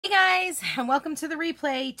guys, and welcome to the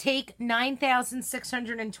replay. Take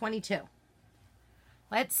 9,622.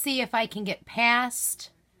 Let's see if I can get past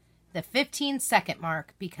the 15-second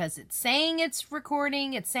mark, because it's saying it's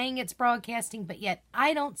recording, it's saying it's broadcasting, but yet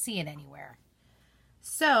I don't see it anywhere.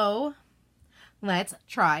 So, let's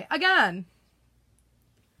try again.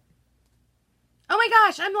 Oh my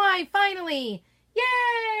gosh, I'm live, finally!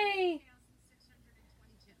 Yay!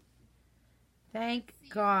 Thank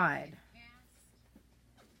God.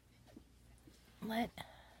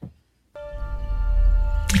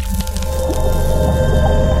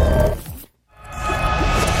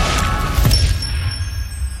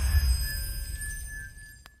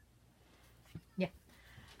 Yeah.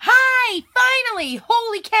 Hi! Finally!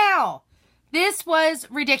 Holy cow! This was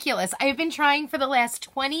ridiculous. I've been trying for the last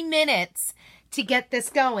 20 minutes to get this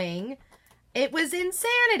going. It was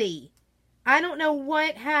insanity. I don't know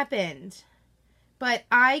what happened, but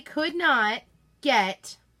I could not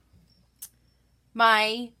get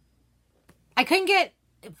I couldn't get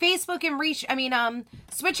Facebook and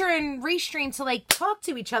Switcher and Restream to like talk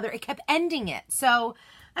to each other. It kept ending it. So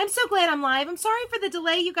I'm so glad I'm live. I'm sorry for the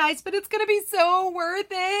delay, you guys, but it's going to be so worth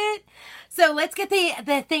it. So let's get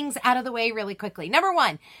the things out of the way really quickly. Number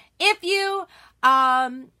one, if you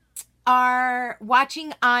are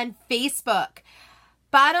watching on Facebook,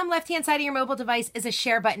 bottom left-hand side of your mobile device is a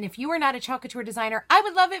share button. If you are not a Chalk Couture designer, I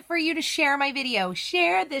would love it for you to share my video.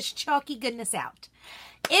 Share this chalky goodness out.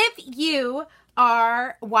 If you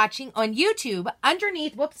are watching on YouTube,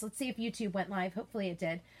 underneath, whoops, let's see if YouTube went live. Hopefully it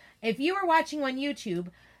did. If you are watching on YouTube,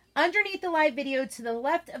 underneath the live video to the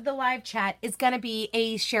left of the live chat is going to be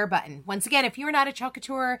a share button. Once again, if you are not a Chalk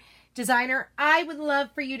Couture designer, I would love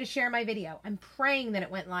for you to share my video. I'm praying that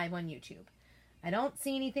it went live on YouTube. I don't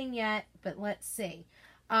see anything yet, but let's see.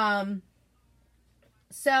 While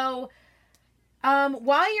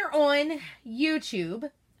you're on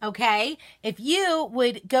YouTube, okay, if you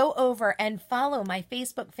would go over and follow my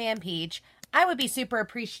Facebook fan page, I would be super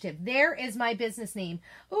appreciative. There is my business name.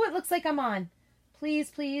 Oh, it looks like I'm on. Please,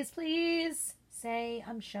 please, please say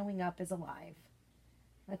I'm showing up as alive.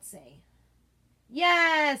 Let's see.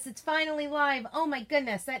 Yes, it's finally live. Oh my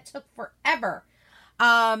goodness, that took forever.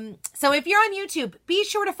 So if you're on YouTube, be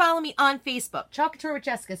sure to follow me on Facebook. Chalk Couture with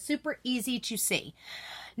Jessica. Super easy to see.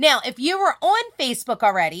 Now, if you are on Facebook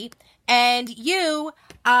already and you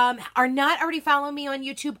are not already following me on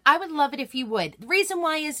YouTube, I would love it if you would. The reason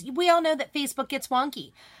why is we all know that Facebook gets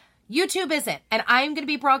wonky. YouTube isn't, and I'm going to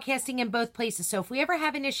be broadcasting in both places. So if we ever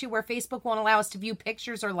have an issue where Facebook won't allow us to view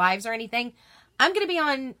pictures or lives or anything, I'm going to be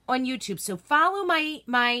on YouTube. So follow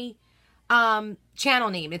my channel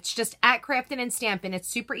name. It's just at Craftin' and Stampin'. It's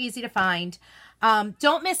super easy to find.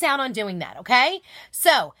 Don't miss out on doing that, okay?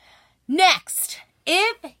 So, next,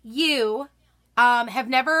 if you have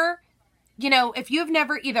never, if you've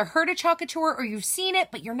never either heard of Chalk Couture or you've seen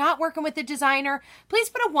it, but you're not working with a designer, please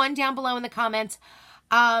put a 1 down below in the comments,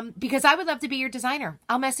 because I would love to be your designer.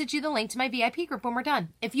 I'll message you the link to my VIP group when we're done.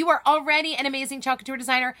 If you are already an amazing Chalk Couture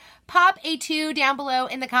designer, pop a 2 down below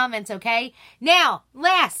in the comments, okay? Now,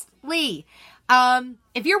 lastly,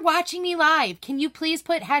 if you're watching me live, can you please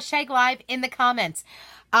put #live in the comments?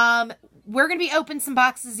 We're going to be opening some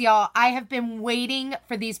boxes, y'all. I have been waiting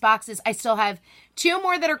for these boxes. I still have 2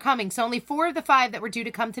 more that are coming. So only 4 of the 5 that were due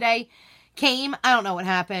to come today came. I don't know what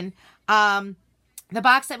happened. The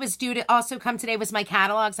box that was due to also come today was my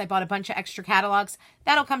catalogs. I bought a bunch of extra catalogs.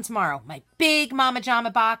 That'll come tomorrow. My big Mama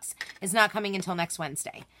Jama box is not coming until next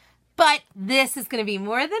Wednesday. But this is going to be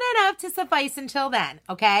more than enough to suffice until then,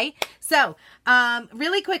 okay? So,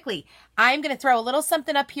 really quickly, I'm going to throw a little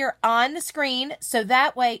something up here on the screen, so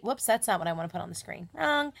that way, whoops, that's not what I want to put on the screen.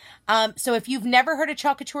 Wrong. So if you've never heard of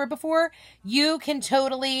Chalk Couture before, you can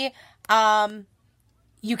totally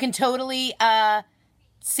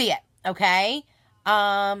see it, okay?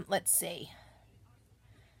 Let's see.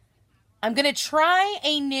 I'm going to try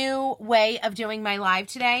a new way of doing my live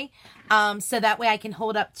today, so that way I can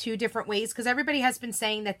hold up 2 different ways, because everybody has been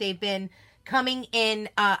saying that they've been coming in,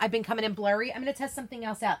 I've been coming in blurry. I'm going to test something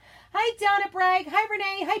else out. Hi, Donna Bragg. Hi,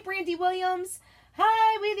 Renee. Hi, Brandy Williams.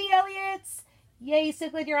 Hi, We the Elliots. Yay, so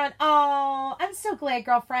glad you're on. Oh, I'm so glad,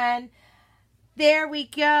 girlfriend. There we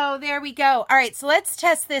go. There we go. All right, so let's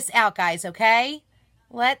test this out, guys, okay?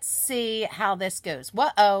 Let's see how this goes.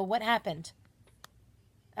 Whoa, what happened?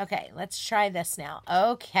 Okay, let's try this now.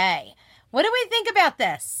 Okay. What do we think about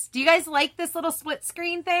this? Do you guys like this little split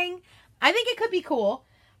screen thing? I think it could be cool.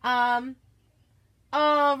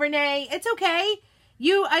 Oh, Renee, it's okay.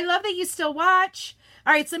 I love that you still watch.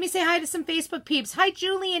 All right, so let me say hi to some Facebook peeps. Hi,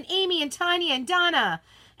 Julie and Amy and Tanya and Donna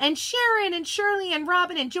and Sharon and Shirley and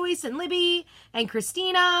Robin and Joyce and Libby and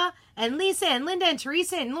Christina and Lisa and Linda and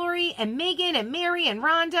Teresa and Lori and Megan and Mary and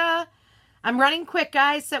Rhonda. I'm running quick,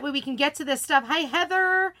 guys, so that way we can get to this stuff. Hi,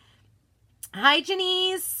 Heather. Hi,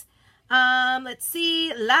 Janice. Let's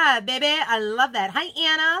see. La, baby. I love that. Hi,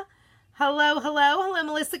 Anna. Hello, hello. Hello,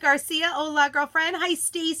 Melissa Garcia. Hola, girlfriend. Hi,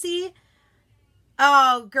 Stacy.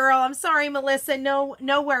 Oh, girl, I'm sorry, Melissa. No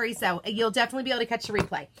worries, though. You'll definitely be able to catch the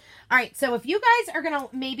replay. All right, so if you guys are going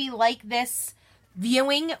to maybe like this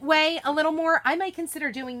viewing way a little more, I might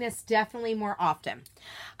consider doing this definitely more often.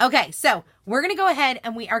 Okay, so we're going to go ahead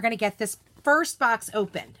and we are going to get this first box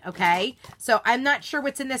open, okay? So I'm not sure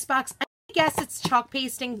what's in this box. I guess it's chalk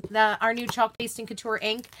pasting, our new chalk pasting couture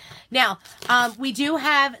ink. Now, we do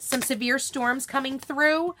have some severe storms coming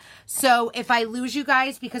through, so if I lose you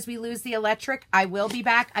guys because we lose the electric, I will be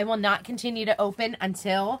back. I will not continue to open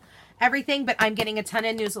until everything, but I'm getting a ton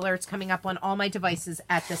of news alerts coming up on all my devices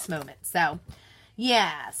at this moment. So,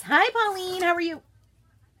 yes. Hi, Pauline. How are you?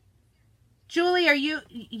 Julie,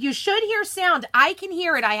 you should hear sound. I can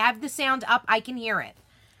hear it. I have the sound up. I can hear it.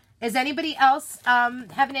 Is anybody else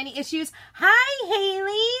having any issues? Hi,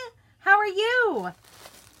 Haley. How are you?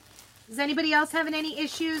 Is anybody else having any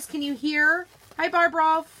issues? Can you hear? Hi,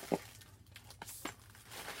 Barbara.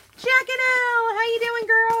 Jackanelle, how you doing,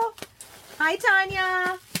 girl? Hi,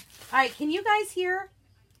 Tanya. All right, can you guys hear?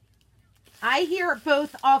 I hear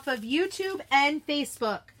both off of YouTube and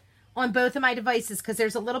Facebook on both of my devices because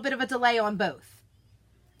there's a little bit of a delay on both.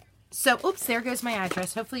 So, oops, there goes my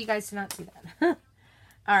address. Hopefully you guys do not see that.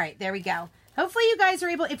 All right, there we go. Hopefully you guys are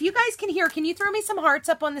able, if you guys can hear, can you throw me some hearts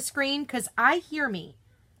up on the screen? Because I hear me.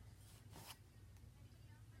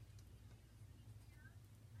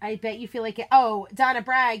 I bet you feel like it. Oh, Donna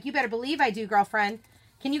Bragg, you better believe I do, girlfriend.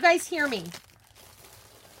 Can you guys hear me?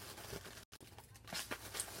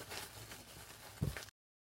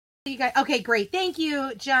 You guys, okay, great. Thank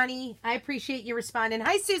you, Johnny. I appreciate you responding.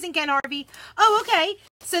 Hi, Susan Ken Harvey. Oh, okay.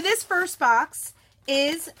 So this first box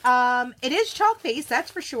is, it is chalk paste,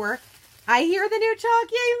 that's for sure. I hear the new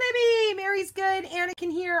chalk. Yay, Libby. Mary's good. Anna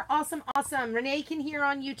can hear. Awesome, awesome. Renee can hear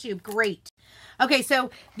on YouTube. Great. Okay,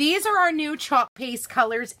 so these are our new chalk paste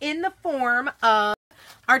colors in the form of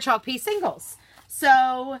our chalk paste singles.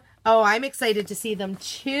 So, oh, I'm excited to see them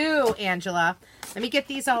too, Angela. Let me get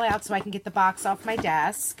these all out so I can get the box off my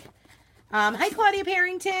desk. Hi, Claudia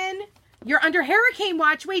Parrington. You're under hurricane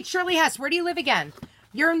watch. Wait, Shirley Hess, where do you live again?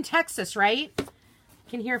 You're in Texas, right?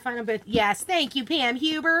 Can hear final bit. Yes, thank you, Pam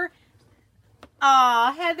Huber.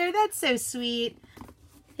 Aw, Heather, that's so sweet.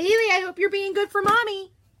 Haley, I hope you're being good for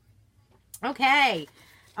mommy. Okay,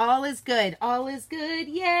 all is good. All is good.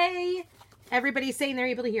 Yay. Everybody's saying they're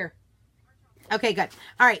able to hear. Okay, good.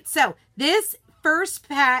 All right, so this first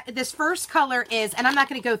color is, and I'm not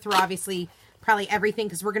going to go through, obviously, probably everything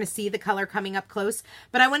because we're going to see the color coming up close.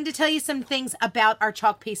 But I wanted to tell you some things about our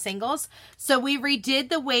chalk paste singles. So we redid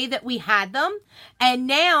the way that we had them. And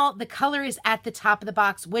now the color is at the top of the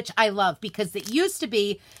box, which I love because it used to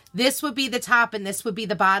be this would be the top and this would be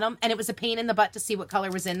the bottom. And it was a pain in the butt to see what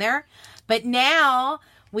color was in there. But now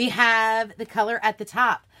we have the color at the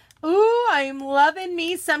top. Ooh, I'm loving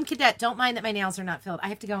me some Cadet. Don't mind that my nails are not filled. I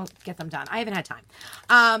have to go get them done. I haven't had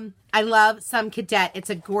time. I love some Cadet.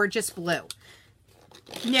 It's a gorgeous blue.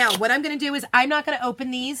 Now, what I'm going to do is I'm not going to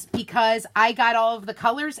open these because I got all of the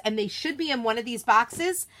colors and they should be in one of these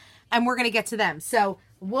boxes and we're going to get to them. So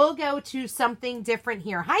we'll go to something different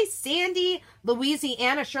here. Hi, Sandy,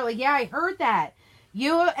 Louisiana, Shirley. Yeah, I heard that.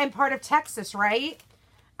 You and part of Texas, right?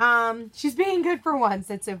 She's being good for once.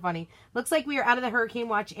 That's so funny. Looks like we are out of the hurricane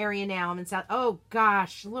watch area now. I'm in South. Oh,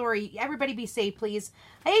 gosh, Lori, everybody be safe, please.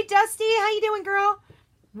 Hey, Dusty, how you doing, girl?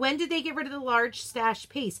 When did they get rid of the large stash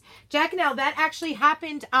paste? Jack and Elle, that actually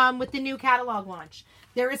happened with the new catalog launch.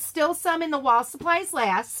 There is still some in the Wall Supplies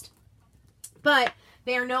Last, but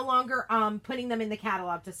they are no longer putting them in the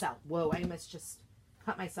catalog to sell. Whoa, I must just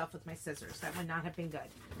cut myself with my scissors. That would not have been good.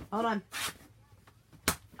 Hold on.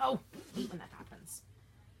 Oh, I hate when that happens.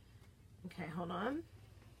 Okay, hold on.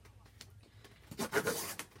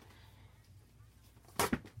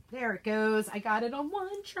 There it goes. I got it on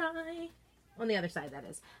one try. On the other side, that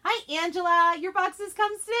is. Hi, Angela. Your boxes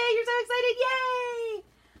come today. You're so excited. Yay!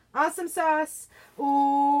 Awesome sauce.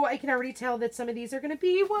 Oh, I can already tell that some of these are going to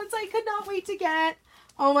be ones I could not wait to get.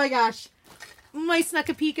 Oh, my gosh. I snuck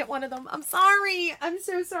a peek at one of them. I'm sorry. I'm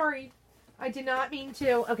so sorry. I did not mean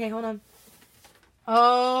to. Okay, hold on.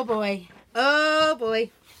 Oh, boy. Oh,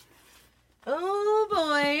 boy. Oh,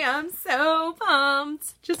 boy. I'm so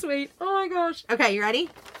pumped. Just wait. Oh, my gosh. Okay, you ready?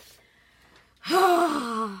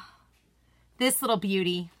 This little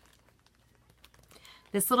beauty.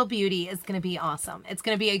 This little beauty is going to be awesome. It's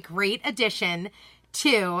going to be a great addition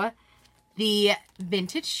to the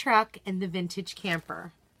vintage truck and the vintage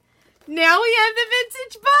camper. Now we have the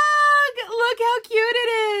vintage bug. Look how cute it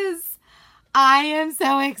is. I am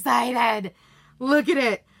so excited. Look at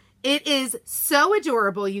it. It is so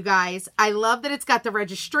adorable, you guys. I love that it's got the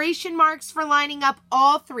registration marks for lining up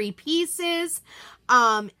all 3 pieces.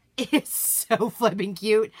 It's so flipping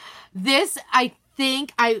cute. This, I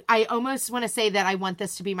think, I almost want to say that I want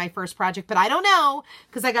this to be my first project, but I don't know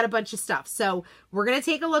because I got a bunch of stuff. So we're going to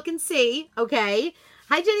take a look and see. Okay.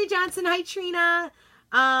 Hi, Jenny Johnson. Hi, Trina.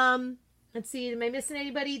 Let's see. Am I missing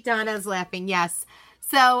anybody? Donna's laughing. Yes.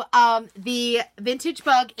 So, the vintage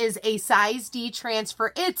bug is a size D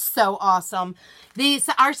transfer. It's so awesome.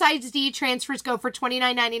 Our size D transfers go for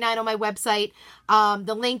 $29.99 on my website.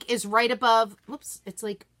 The link is right above. Whoops. It's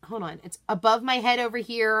like, hold on. It's above my head over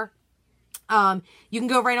here. You can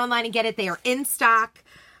go right online and get it. They are in stock.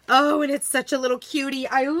 Oh, and it's such a little cutie.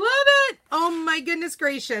 I love it. Oh my goodness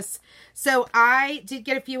gracious. So I did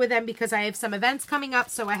get a few of them because I have some events coming up.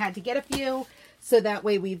 So I had to get a few. So that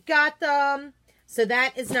way we've got them. So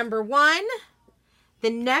that is number 1. The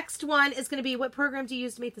next one is going to be, what program do you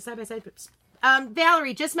use to make the side-by-side?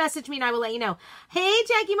 Valerie, just message me and I will let you know. Hey,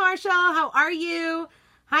 Jackie Marshall, how are you?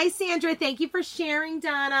 Hi, Sandra. Thank you for sharing,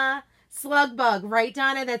 Donna. Slug bug, right,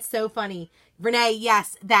 Donna? That's so funny. Renee,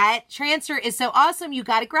 yes, that transfer is so awesome. You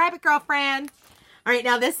got to grab it, girlfriend. All right,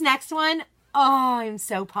 now this next one. Oh, I'm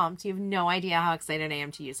so pumped. You have no idea how excited I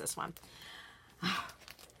am to use this one.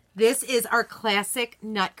 This is our classic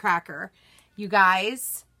Nutcracker. You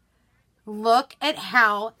guys, look at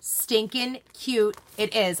how stinking cute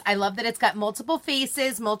it is. I love that it's got multiple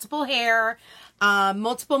faces, multiple hair,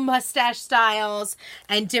 multiple mustache styles,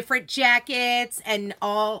 and different jackets, and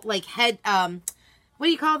all like head, what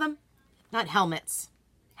do you call them? Not helmets.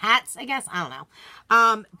 Hats, I guess. I don't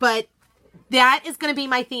know. But that is going to be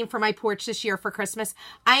my theme for my porch this year for Christmas.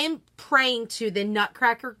 I am praying to the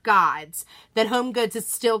Nutcracker gods that Home Goods is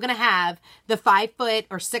still going to have the 5-foot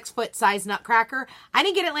or 6-foot size Nutcracker. I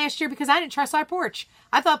didn't get it last year because I didn't trust our porch.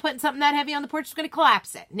 I thought putting something that heavy on the porch was going to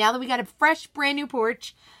collapse it. Now that we got a fresh, brand new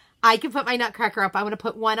porch, I can put my Nutcracker up. I want to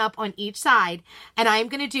put one up on each side. And I'm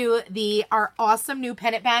going to do our awesome new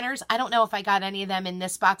pennant banners. I don't know if I got any of them in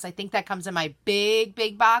this box. I think that comes in my big,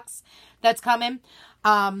 big box that's coming.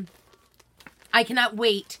 I cannot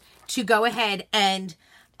wait to go ahead and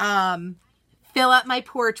fill up my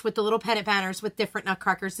porch with the little pennant banners with different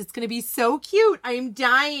Nutcrackers. It's going to be so cute. I am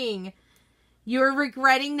dying. You're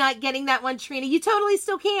regretting not getting that one, Trina. You totally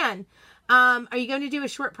still can. Are you going to do a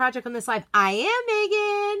short project on this live? I am,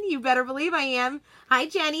 Megan. You better believe I am. Hi,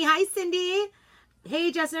 Jenny. Hi, Cindy.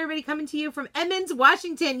 Hey, Justin, everybody coming to you from Edmonds,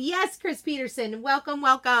 Washington. Yes, Chris Peterson. Welcome,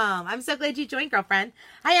 welcome. I'm so glad you joined, girlfriend.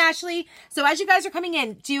 Hi, Ashley. So as you guys are coming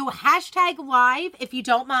in, do hashtag live if you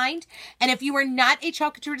don't mind. And if you are not a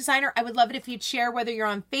Chalk Couture designer, I would love it if you'd share whether you're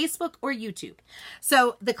on Facebook or YouTube.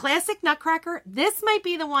 So the classic Nutcracker, this might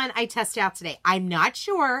be the one I test out today. I'm not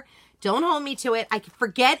sure. Don't hold me to it. I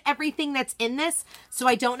forget everything that's in this, so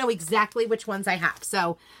I don't know exactly which ones I have.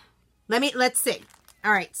 So let's see.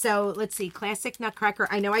 All right, so let's see. Classic Nutcracker.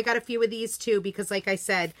 I know I got a few of these too because, like I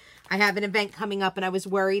said, I have an event coming up and I was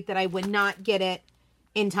worried that I would not get it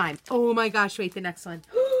in time. Oh my gosh, wait, the next one.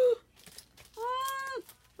 Oh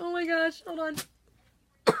my gosh, hold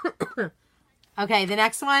on. Okay, the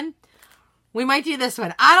next one. We might do this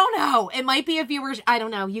one. I don't know. It might be a viewer's. I don't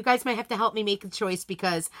know. You guys might have to help me make the choice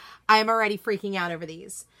because I'm already freaking out over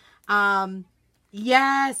these.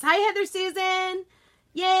 Yes. Hi, Heather Susan.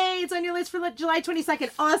 Yay, it's on your list for July 22nd.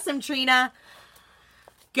 Awesome, Trina.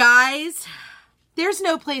 Guys, there's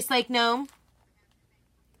no place like Gnome.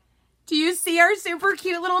 Do you see our super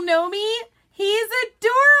cute little Gnomie? He's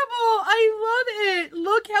adorable. I love it.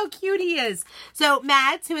 Look how cute he is. So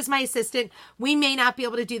Mads, who is my assistant, we may not be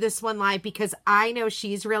able to do this one live because I know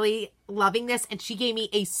she's really loving this and she gave me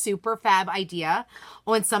a super fab idea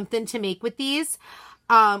on something to make with these,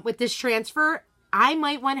 with this transfer. I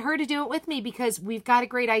might want her to do it with me because we've got a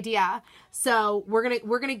great idea. So we're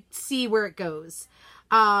gonna see where it goes.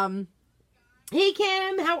 Hey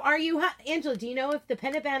Kim, how are you? Hi, Angela, do you know if the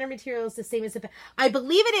pennant banner material is the same as the I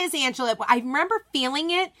believe it is, Angela. I remember feeling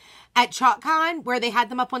it at ChalkCon where they had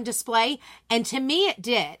them up on display, and to me it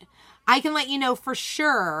did. I can let you know for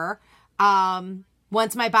sure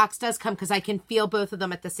once my box does come because I can feel both of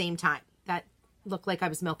them at the same time. That looked like I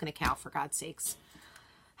was milking a cow, for God's sakes.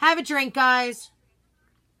 Have a drink, guys.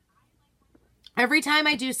 Every time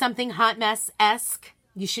I do something hot mess-esque,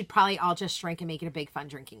 you should probably all just drink and make it a big fun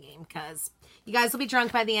drinking game because you guys will be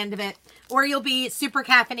drunk by the end of it. Or you'll be super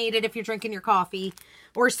caffeinated if you're drinking your coffee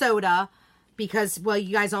or soda. because, well,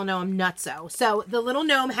 you guys all know I'm nutso. So the little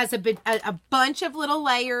gnome has a bunch of little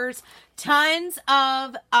layers, tons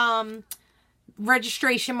of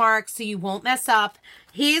registration marks so you won't mess up.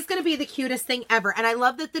 He's going to be the cutest thing ever. And I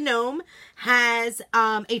love that the gnome has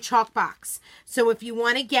a chalk box. So if you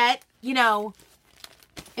want to get, you know,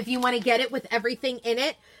 if you want to get it with everything in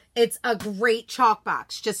it, it's a great chalk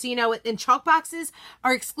box. Just so you know, and chalk boxes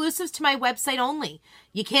are exclusives to my website only.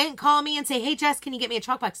 You can't call me and say, hey, Jess, can you get me a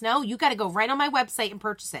chalk box? No, you got to go right on my website and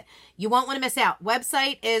purchase it. You won't want to miss out.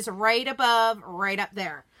 Website is right above, right up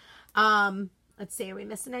there. Let's see, are we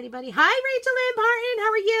missing anybody? Hi, Rachel Lynn Parton.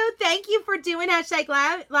 How are you? Thank you for doing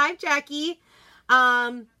 #live, Jackie.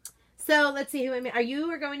 So let's see who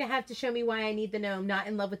are going to have to show me why I need the gnome, not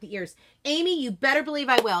in love with the ears. Amy, you better believe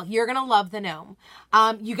I will. You're going to love the gnome.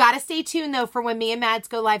 You got to stay tuned, though, for when me and Mads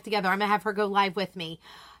go live together. I'm going to have her go live with me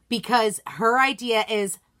because her idea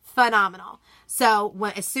is phenomenal. So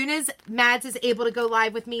as soon as Mads is able to go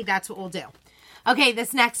live with me, that's what we'll do. Okay,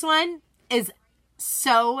 this next one is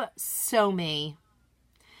so me.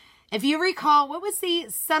 If you recall, what was the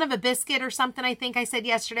son of a biscuit or something I think I said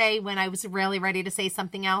yesterday when I was really ready to say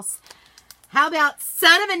something else? How about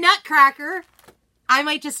son of a nutcracker? I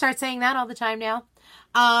might just start saying that all the time now.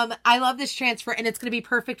 I love this transfer, and it's going to be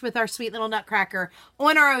perfect with our sweet little nutcracker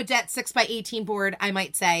on our Odette 6x18 board, I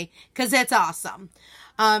might say, because it's awesome.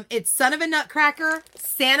 It's son of a nutcracker,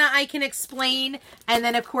 Santa I can explain, and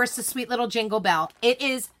then, of course, the sweet little jingle bell. It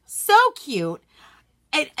is so cute.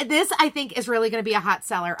 This, I think, is really going to be a hot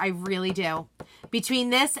seller. I really do. Between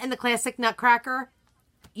this and the classic nutcracker,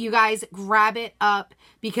 you guys grab it up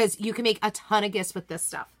because you can make a ton of gifts with this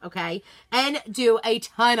stuff, okay? And do a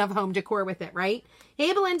ton of home decor with it, right?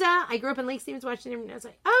 Hey, Belinda. I grew up in Lake Stevens, Washington. I was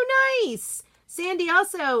like, oh, nice. Sandy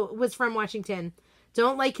also was from Washington.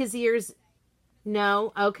 Don't like his ears.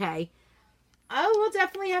 No? Okay. Oh, we'll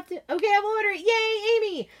definitely have to. Okay, I will order it.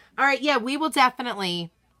 Yay, Amy. All right, yeah, we will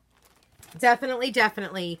definitely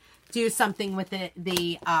do something with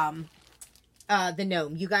the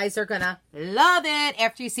gnome. You guys are gonna love it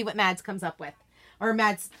after you see what Mads comes up with, or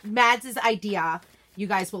Mads's idea. You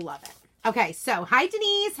guys will love it. Okay, so hi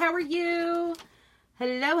Denise, how are you?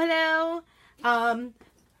 Hello. I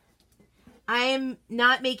am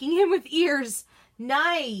not making him with ears.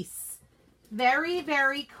 Nice,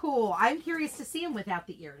 very cool. I'm curious to see him without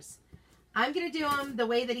the ears. I'm gonna do him the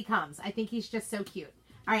way that he comes. I think he's just so cute.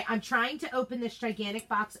 All right, I'm trying to open this gigantic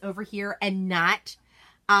box over here and not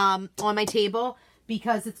on my table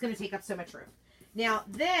because it's going to take up so much room. Now,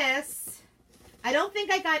 this, I don't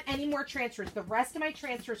think I got any more transfers. The rest of my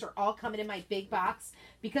transfers are all coming in my big box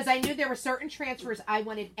because I knew there were certain transfers I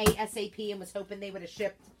wanted ASAP and was hoping they would have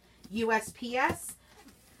shipped USPS.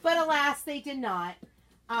 But alas, they did not.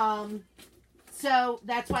 So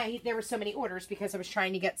that's why there were so many orders, because I was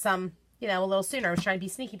trying to get some, you know, a little sooner. I was trying to be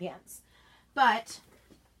sneaky pants. But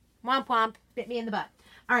womp womp, bit me in the butt.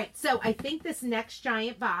 All right, so I think this next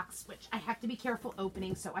giant box, which I have to be careful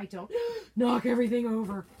opening so I don't knock everything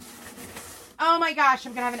over. Oh my gosh,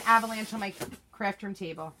 I'm going to have an avalanche on my craft room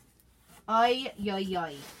table. Ay, yoy,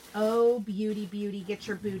 yoy. Oh, beauty, beauty, get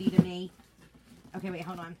your booty to me. Okay, wait,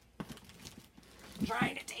 hold on. I'm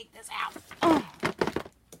trying to take this out. Oh.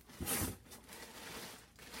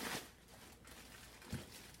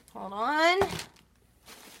 Hold on.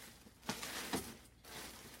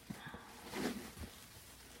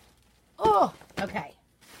 Oh, okay.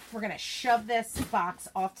 We're going to shove this box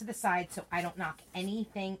off to the side so I don't knock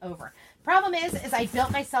anything over. Problem is I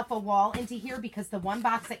built myself a wall into here because the one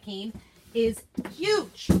box that came is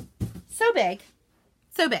huge. So big.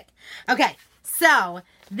 So big. Okay, so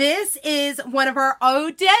this is one of our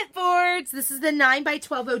Odette boards. This is the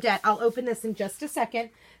 9x12 Odette. I'll open this in just a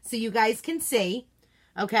second so you guys can see.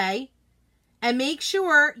 Okay? And make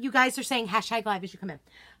sure you guys are saying #live as you come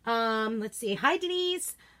in. Let's see. Hi,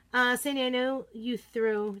 Denise. Sandy, I know you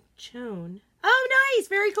throw Joan. Oh, nice.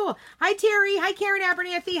 Very cool. Hi, Terry. Hi, Karen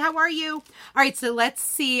Abernathy. How are you? All right, so let's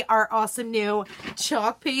see our awesome new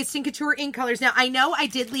chalk paste and couture ink colors. Now, I know I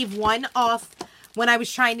did leave one off when I was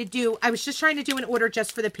just trying to do an order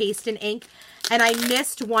just for the paste and ink, and I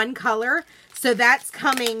missed one color. So that's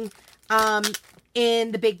coming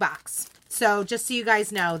in the big box. So just so you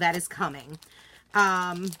guys know, that is coming.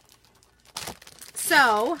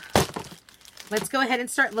 So let's go ahead and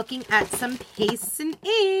start looking at some pastes and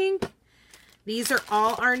ink. These are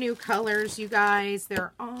all our new colors, you guys.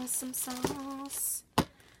 They're awesome sauce.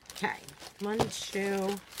 Okay, 1,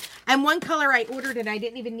 2. And one color I ordered and I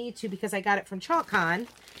didn't even need to because I got it from ChalkCon.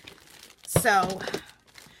 So,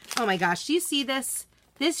 oh my gosh, do you see this?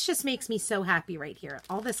 This just makes me so happy right here.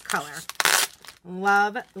 All this color.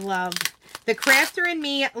 Love, love. The crafter in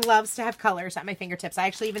me loves to have colors at my fingertips. I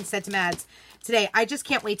actually even said to Mads today, I just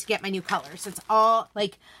can't wait to get my new colors. It's all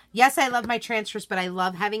like, yes, I love my transfers, but I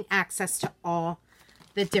love having access to all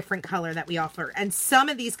the different color that we offer. And some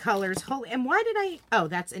of these colors, holy, and why did I, oh,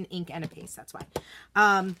 that's an ink and a paste. That's why.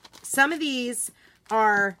 Some of these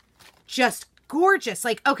are just gorgeous.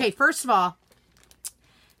 Like, okay, first of all,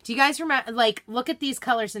 do you guys remember, like, look at these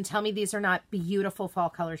colors and tell me these are not beautiful fall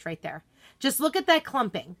colors right there. Just look at that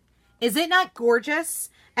clumping. Is it not gorgeous?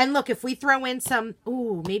 And look, if we throw in some,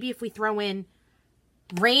 ooh, maybe if we throw in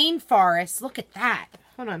rainforest, look at that.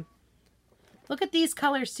 Hold on. Look at these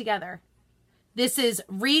colors together. This is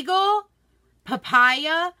Regal,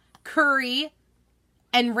 Papaya, Curry,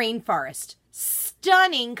 and Rainforest.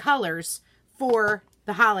 Stunning colors for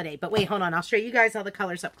the holiday. But wait, hold on. I'll show you guys all the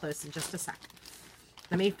colors up close in just a sec.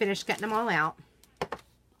 Let me finish getting them all out.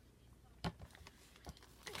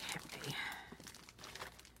 Okay.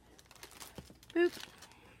 Boop.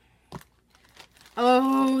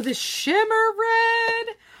 Oh, the shimmer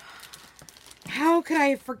red. How could I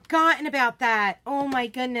have forgotten about that? Oh my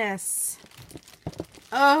goodness.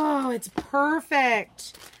 Oh, it's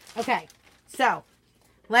perfect. Okay, so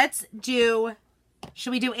let's do,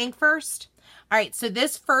 should we do ink first? All right, so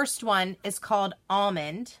this first one is called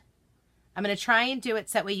Almond. I'm going to try and do it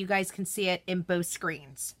so that way you guys can see it in both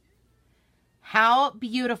screens. How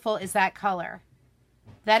beautiful is that color?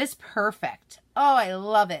 That is perfect. Oh, I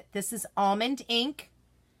love it. This is Almond ink.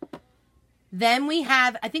 Then we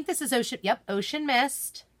have, I think this is Ocean, yep, Ocean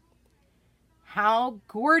Mist. How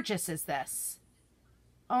gorgeous is this?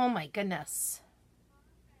 Oh my goodness.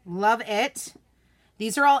 Love it.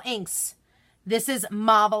 These are all inks. This is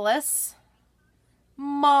Marvelous.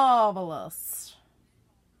 Marvelous.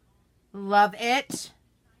 Love it.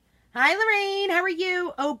 Hi, Lorraine. How are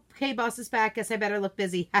you? Okay, boss is back. Guess I better look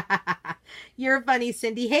busy. You're funny,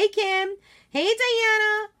 Cindy. Hey, Kim. Hey,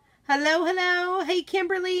 Diana. Hello, hello. Hey,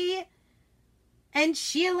 Kimberly. And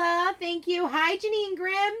Sheila. Thank you. Hi, Janine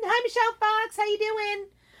Grimm. Hi, Michelle Fox. How you doing?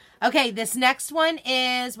 Okay, this next one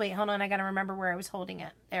is, wait, hold on. I got to remember where I was holding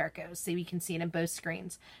it. There it goes. See, we can see it in both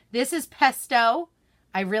screens. This is Pesto.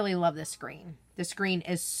 I really love this green. This green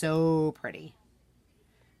is so pretty.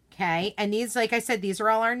 Okay, and these, like I said, these are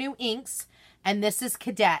all our new inks. And this is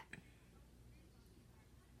Cadet.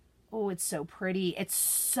 Oh, it's so pretty. It's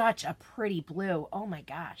such a pretty blue. Oh my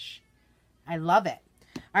gosh. I love it.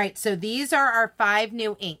 All right, so these are our 5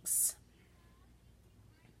 new inks.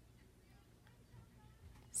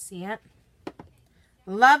 See it?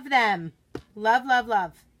 Love them. Love, love,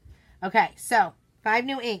 love. Okay, so 5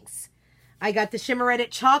 new inks. I got the Shimmer Red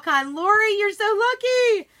at Chalk on. Lori, you're so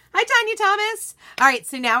lucky. Hi, Tanya Thomas. All right,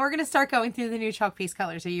 so now we're going to start going through the new chalk piece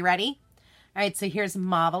colors. Are you ready? All right, so here's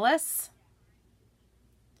Marvelous.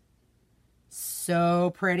 So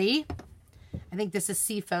pretty. I think this is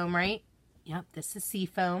Seafoam, right? Yep, this is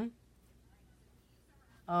Seafoam.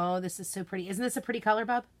 Oh, this is so pretty. Isn't this a pretty color,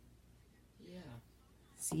 Bub? Yeah.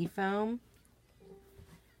 Seafoam.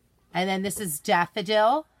 And then this is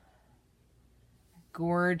Daffodil.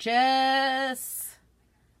 Gorgeous.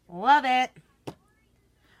 Love it.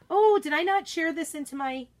 Oh, did I not share this into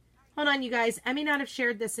my... Hold on, you guys. I may not have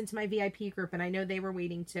shared this into my VIP group, and I know they were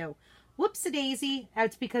waiting too. Whoops-a-daisy.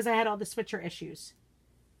 That's because I had all the switcher issues.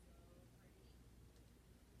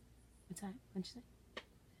 What's that? What'd you say?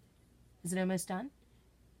 Is it almost done?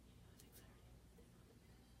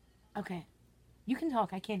 Okay. You can talk.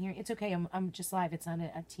 I can't hear you. It's okay. I'm just live. It's not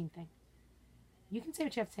a team thing. You can say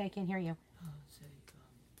what you have to say. I can't hear you. Say,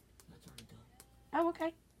 that's already done. Oh,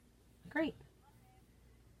 okay. Great.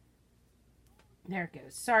 There it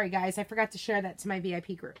goes. Sorry, guys. I forgot to share that to my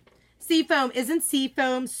VIP group. Seafoam. Isn't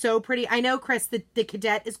Seafoam so pretty? I know, Chris, the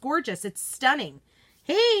Cadet is gorgeous. It's stunning.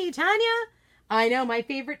 Hey, Tanya. I know, my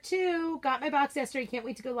favorite too. Got my box yesterday. Can't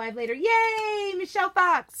wait to go live later. Yay, Michelle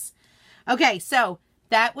Fox. Okay, so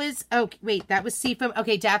that was, oh, wait, that was Seafoam.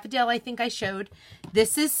 Okay, Daffodil, I think I showed.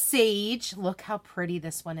 This is Sage. Look how pretty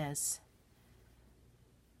this one is.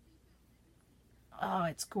 Oh,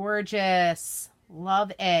 it's gorgeous.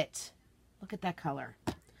 Love it. Look at that color.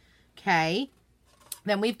 Okay.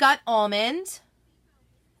 Then we've got Almond.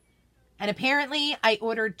 And apparently I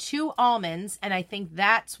ordered 2 almonds, and I think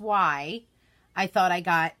that's why I thought I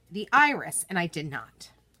got the iris, and I did not.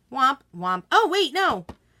 Womp, womp. Oh, wait, no.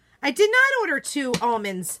 I did not order 2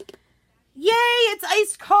 almonds. Yay, it's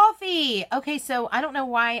iced coffee. Okay, so I don't know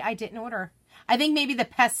why I didn't order. I think maybe the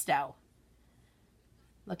pesto.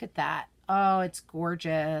 Look at that. Oh, it's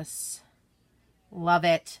gorgeous. Love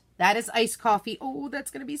it. That is iced coffee. Oh,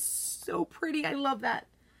 that's going to be so pretty. I love that.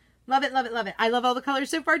 Love it, love it, love it. I love all the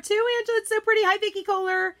colors so far, too, Angela. It's so pretty. Hi, Vicki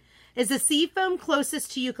Kohler. Is the Seafoam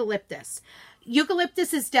closest to Eucalyptus?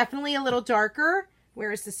 Eucalyptus is definitely a little darker.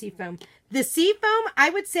 Where is the Seafoam? The Seafoam, I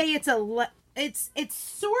would say it's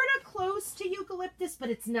sort of close to Eucalyptus, but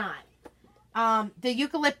it's not. The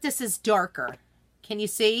Eucalyptus is darker. Can you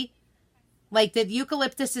see? Like, the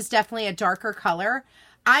Eucalyptus is definitely a darker color.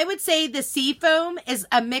 I would say the Seafoam is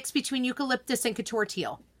a mix between Eucalyptus and Couture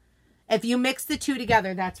Teal. If you mix the two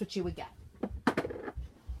together, that's what you would get.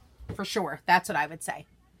 For sure. That's what I would say.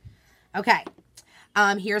 Okay.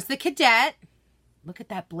 Here's the Cadet. Look at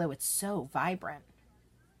that blue. It's so vibrant.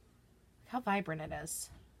 Look how vibrant it is.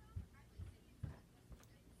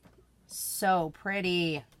 So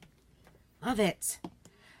pretty. Love it.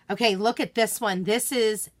 Okay, look at this one. This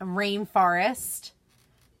is Rainforest.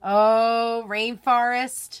 Oh,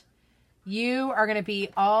 Rainforest. You are going to be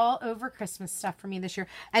all over Christmas stuff for me this year.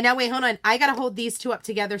 And now, wait, hold on. I got to hold these two up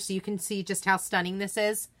together so you can see just how stunning this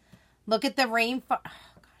is. Look at the Rainforest. Oh,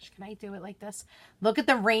 gosh, can I do it like this? Look at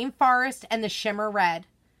the Rainforest and the Shimmer Red.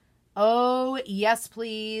 Oh, yes,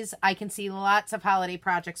 please. I can see lots of holiday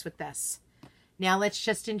projects with this. Now, let's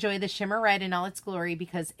just enjoy the Shimmer Red in all its glory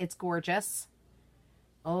because it's gorgeous.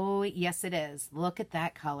 Oh, yes, it is. Look at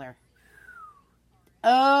that color.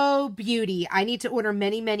 Oh, beauty. I need to order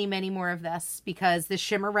many, many, many more of this because the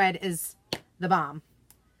Shimmer Red is the bomb.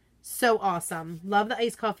 So awesome. Love the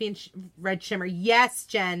iced coffee and red shimmer. Yes,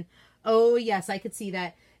 Jen. Oh, yes, I could see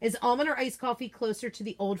that. Is almond or iced coffee closer to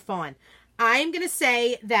the Old Fawn? I'm going to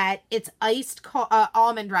say that it's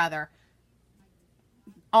almond, rather.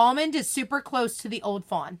 Almond is super close to the Old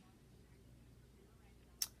Fawn.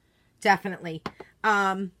 Definitely.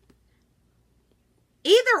 Either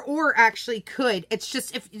or actually could. It's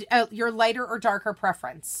just if your lighter or darker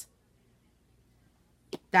preference.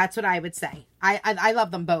 That's what I would say. I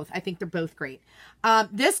love them both. I think they're both great.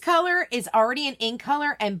 This color is already an ink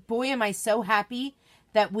color, and boy, am I so happy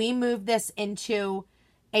that we moved this into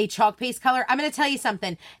a chalk paste color. I'm going to tell you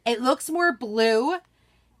something. It looks more blue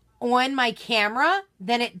on my camera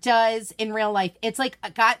than it does in real life. It's like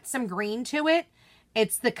got some green to it.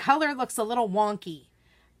 It's the color looks a little wonky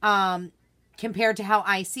compared to how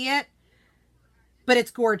I see it, but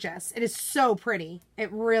it's gorgeous. It is so pretty.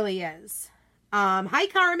 It really is. Hi,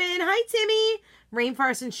 Carmen. Hi, Timmy.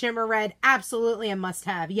 Rainforest and Shimmer Red. Absolutely a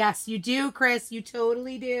must-have. Yes, you do, Chris. You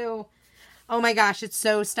totally do. Oh, my gosh. It's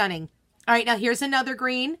so stunning. All right, now here's another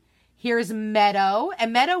green. Here's Meadow.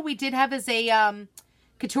 And Meadow we did have as a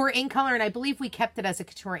Couture ink color, and I believe we kept it as a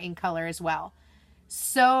Couture ink color as well.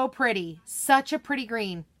 So pretty. Such a pretty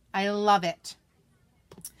green. I love it.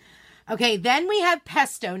 Okay, then we have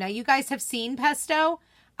Pesto. Now, you guys have seen Pesto.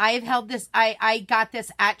 I have held this. I got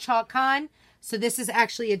this at ChalkCon. So this is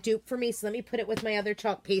actually a dupe for me. So let me put it with my other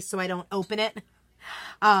chalk paste so I don't open it.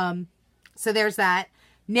 So there's that.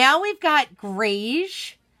 Now we've got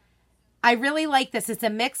Greige. I really like this. It's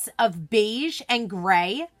a mix of beige and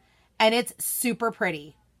gray. And it's super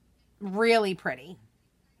pretty. Really pretty.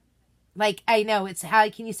 Like, I know, it's, how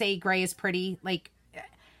can you say gray is pretty? Like,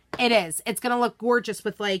 it is. It's going to look gorgeous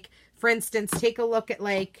with, like, for instance, take a look at,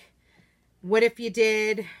 like, what if you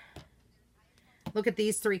did, look at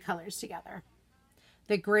these three colors together.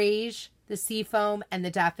 The Greige, the Seafoam, and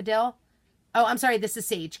the Daffodil. Oh, I'm sorry, this is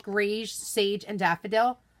Sage. Greige, Sage, and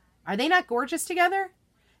Daffodil. Are they not gorgeous together?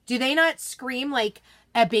 Do they not scream like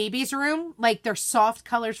a baby's room? Like they're soft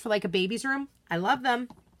colors for like a baby's room? I love them.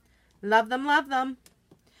 Love them, love them.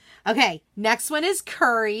 Okay, next one is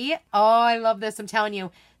Curry. Oh, I love this. I'm telling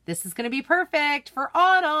you, this is going to be perfect for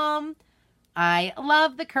autumn. I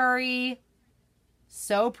love the Curry.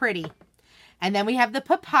 So pretty. And then we have the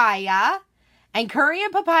Papaya. And Curry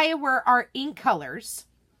and Papaya were our ink colors.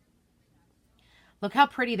 Look how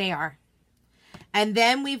pretty they are. And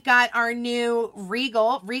then we've got our new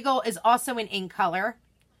Regal. Regal is also an ink color.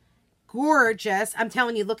 Gorgeous. I'm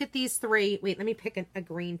telling you, look at these three. Wait, let me pick a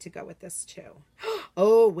green to go with this too.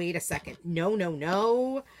 Oh, wait a second. No, no,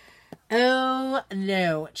 no. Oh,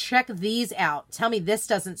 no. Check these out. Tell me this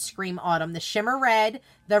doesn't scream autumn. The Shimmer Red,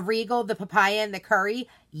 the Regal, the Papaya, and the Curry.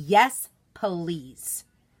 Yes, please.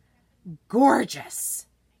 Gorgeous.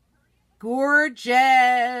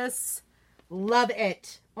 Gorgeous. Love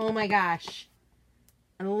it. Oh, my gosh.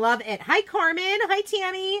 I love it. Hi, Carmen. Hi,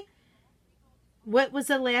 Tammy. What was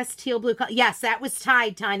the last teal blue color? Yes, that was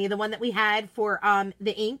Tide, Tanya, the one that we had for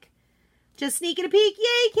the ink. Just sneaking a peek.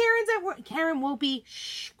 Yay, Karen's at work. Karen will be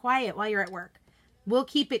quiet while you're at work. We'll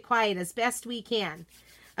keep it quiet as best we can.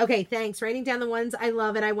 Okay, thanks. Writing down the ones I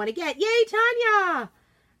love and I want to get. Yay, Tanya.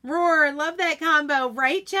 Roar. Love that combo.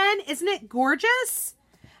 Right, Jen? Isn't it gorgeous?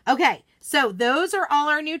 Okay, so those are all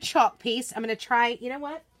our new chalk paste. I'm going to try, you know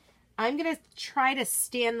what? I'm going to try to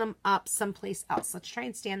stand them up someplace else. Let's try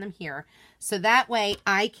and stand them here. So that way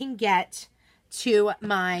I can get to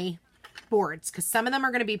my boards, because some of them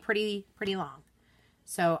are going to be pretty long.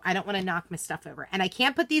 So I don't want to knock my stuff over. And I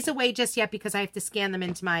can't put these away just yet because I have to scan them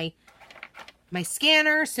into my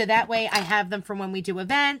scanner. So that way I have them for when we do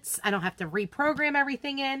events. I don't have to reprogram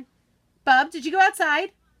everything in. Bub, did you go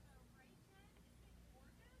outside?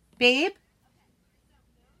 Babe?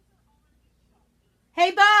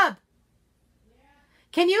 Hey, Bub.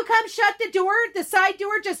 Can you come shut the door? The side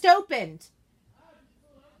door just opened.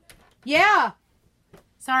 Yeah.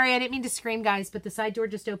 Sorry, I didn't mean to scream, guys, but the side door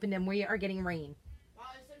just opened and we are getting rain. Wow,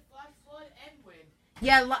 it said flash flood and wind.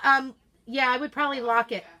 Yeah, yeah, I would probably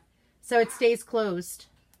lock it so it stays closed.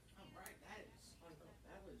 Alright, that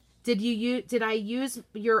was... Did I use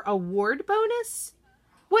your award bonus?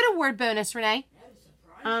 What award bonus, Renee? That is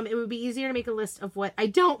surprising. It would be easier to make a list of what I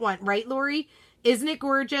don't want, right, Lori? Isn't it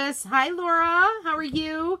gorgeous? Hi, Laura. How are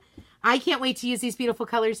you? I can't wait to use these beautiful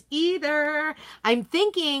colors either. I'm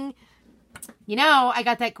thinking, you know, I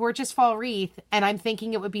got that gorgeous fall wreath, and I'm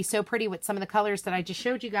thinking it would be so pretty with some of the colors that I just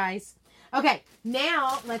showed you guys. Okay,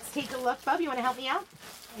 now let's take a look. Bub, you want to help me out?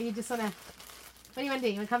 Or you just want to, what do you want to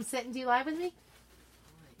do? You want to come sit and do live with me?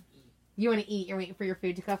 You want to eat? You're waiting for your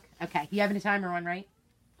food to cook? Okay, you having a timer on, right?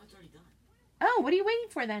 It's already done. Oh, what are you waiting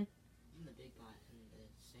for then? In the big pot in the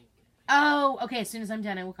sink. Oh, okay, as soon as I'm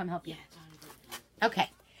done, I will come help you. Yeah, it's already done. Okay,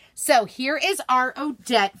 so here is our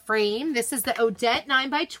Odette frame. This is the Odette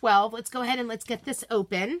 9x12. Let's go ahead and let's get this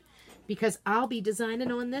open because I'll be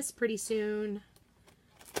designing on this pretty soon.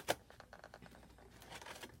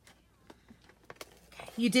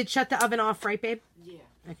 You did shut the oven off, right, babe? Yeah.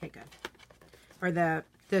 Okay, good. Or the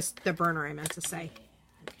burner, I meant to say.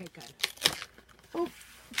 Okay, good. Oh,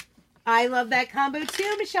 I love that combo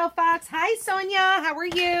too, Michelle Fox. Hi, Sonia. How are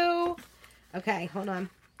you? Okay, hold on.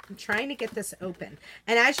 I'm trying to get this open.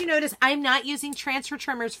 And as you notice, I'm not using transfer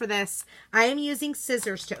trimmers for this. I am using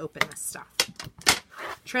scissors to open this stuff.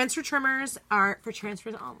 Transfer trimmers are for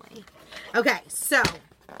transfers only. Okay, so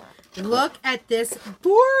look at this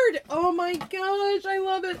board. Oh my gosh, I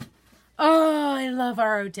love it. Oh, I love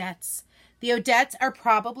our Odettes. The Odettes are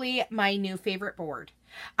probably my new favorite board.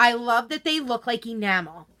 I love that they look like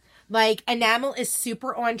enamel. Like, enamel is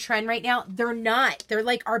super on trend right now. They're not. They're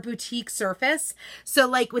like our boutique surface. So,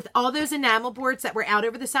 like, with all those enamel boards that were out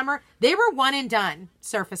over the summer, they were one and done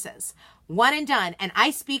surfaces. One and done. And I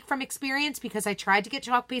speak from experience because I tried to get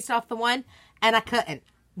chalk paste off the one, and I couldn't.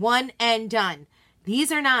 One and done.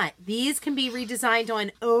 These are not. These can be redesigned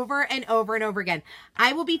on over and over and over again.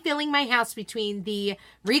 I will be filling my house between the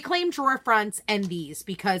reclaimed drawer fronts and these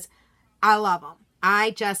because I love them.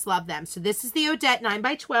 I just love them. So this is the Odette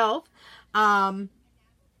 9x12.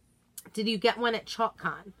 Did you get one at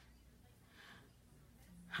ChalkCon?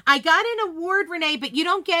 I got an award, Renee, but you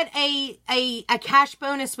don't get a cash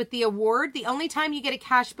bonus with the award. The only time you get a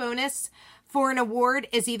cash bonus for an award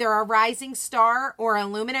is either a rising star or a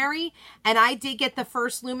luminary. And I did get the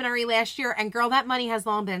first luminary last year. And girl, that money has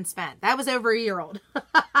long been spent. That was over a year old.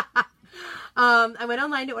 I went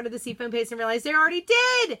online to order the seafoam paste and realized they already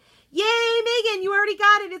did. Yay, Megan, you already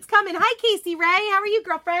got it. It's coming. Hi, Casey Ray. How are you,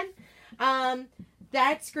 girlfriend?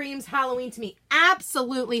 That screams Halloween to me.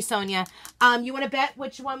 Absolutely, Sonia. You want to bet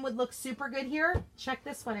which one would look super good here? Check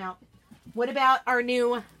this one out. What about our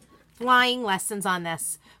new flying lessons on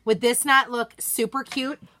this? Would this not look super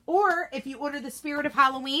cute? Or if you order the Spirit of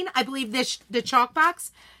Halloween, I believe the chalk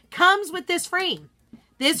box comes with this frame.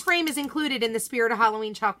 This frame is included in the Spirit of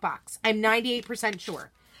Halloween chalk box. I'm 98%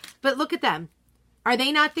 sure. But look at them. Are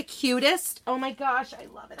they not the cutest? Oh my gosh, I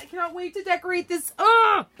love it. I cannot wait to decorate this.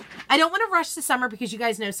 Oh, I don't want to rush to summer because you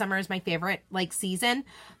guys know summer is my favorite season.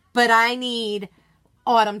 But I need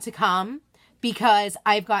autumn to come because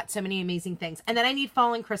I've got so many amazing things. And then I need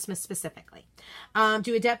fall and Christmas specifically.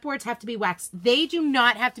 Do Odette boards have to be waxed? They do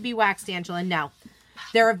not have to be waxed, Angela. No.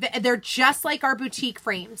 They're just like our boutique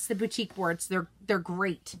frames, the boutique boards. They're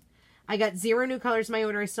great. I got 0 new colors in my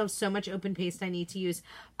order. I still have so much open paste I need to use.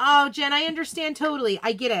 Oh, Jen, I understand totally.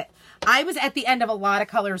 I get it. I was at the end of a lot of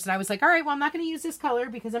colors, and I was like, all right, well, I'm not going to use this color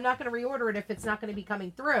because I'm not going to reorder it if it's not going to be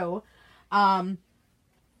coming through.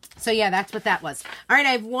 So, yeah, that's what that was. All right,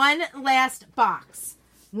 I have one last box.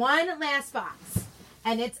 One last box,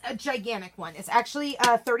 and it's a gigantic one. It's actually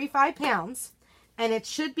 35 pounds, and it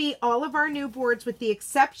should be all of our new boards with the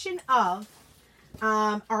exception of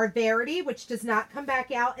our Verity, which does not come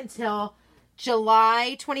back out until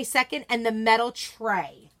July 22nd, and the metal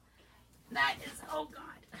tray. That is, oh God.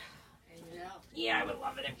 Yeah, I would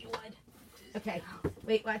love it if you would. Okay,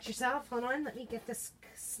 wait, watch yourself. Hold on, let me get this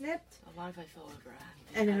snipped. A lot if I fell over.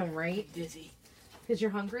 I know, right? Dizzy. Because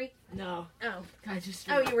you're hungry? No. Oh. I just.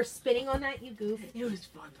 Oh, you were spinning on that, you goof. It was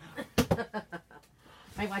fun though. All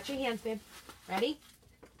right, watch your hands, babe. Ready?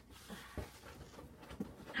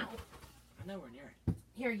 Ow. I'm nowhere near it.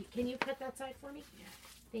 Here, can you cut that side for me? Yeah.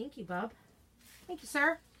 Thank you, bub. Thank you,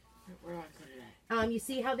 sir. Where do I put it at? You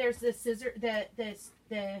see how there's the scissor, the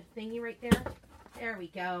thingy right there? There we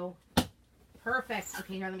go. Perfect.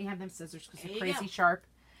 Okay, here, let me have them scissors because they're crazy sharp.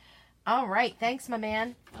 All right, thanks, my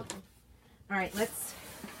man. Okay. All right,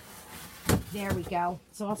 there we go.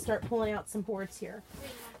 So I'll start pulling out some boards here.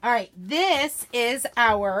 All right, this is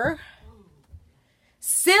our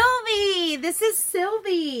Sylvie. This is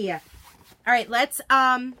Sylvie. All right, let's,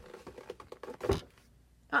 uh-oh,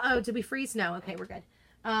 did we freeze? No, okay, we're good.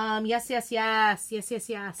 Yes. Let's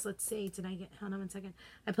see. Did I get, hold on 1 second.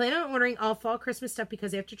 I plan on ordering all fall Christmas stuff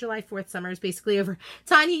because after July 4th, summer is basically over.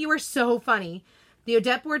 Tanya, you are so funny. The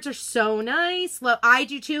Odette boards are so nice. I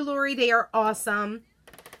do too, Lori. They are awesome.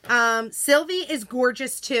 Sylvie is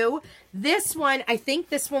gorgeous too. This one, I think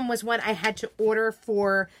this one was one I had to order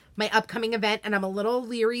for my upcoming event, and I'm a little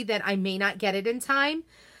leery that I may not get it in time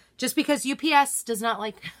just because UPS does not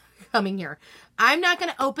like coming here. I'm not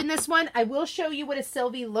going to open this one. I will show you what a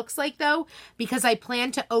Sylvie looks like though, because I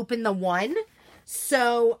plan to open the one.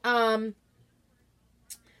 So,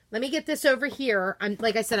 let me get this over here.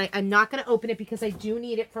 Like I said, I'm not going to open it because I do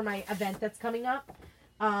need it for my event that's coming up.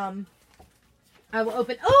 I will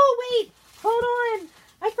open. Oh, wait. Hold on.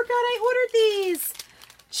 I forgot I ordered these.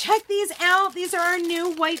 Check these out. These are our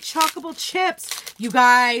new white chalkable chips. You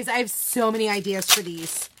guys, I have so many ideas for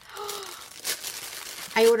these.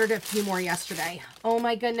 I ordered a few more yesterday. Oh,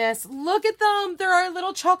 my goodness. Look at them. They're our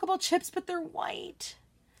little chalkable chips, but they're white.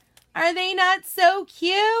 Are they not so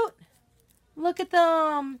cute? Look at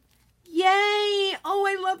them. Yay. Oh,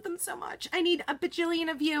 I love them so much. I need a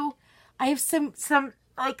bajillion of you. I have some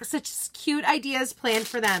like such cute ideas planned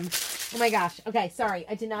for them. Oh my gosh. Okay, sorry.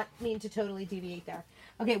 I did not mean to totally deviate there.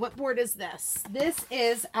 Okay, what board is this? This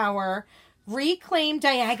is our Reclaim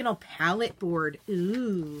Diagonal Palette board.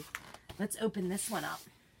 Ooh. Let's open this one up.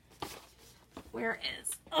 Where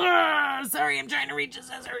is... Oh, sorry, I'm trying to reach the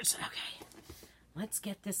scissors. Okay. Let's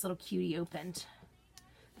get this little cutie opened.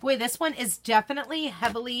 Boy, this one is definitely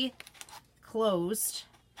heavily closed.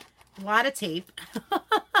 A lot of tape.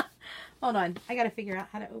 Hold on. I got to figure out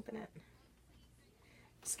how to open it. I'm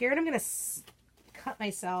scared I'm going to cut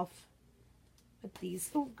myself with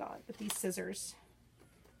these. Oh, God. With these scissors.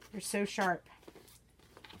 They're so sharp.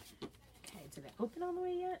 Okay. Did it open all the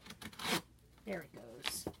way yet? There it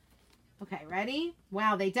goes. Okay. Ready?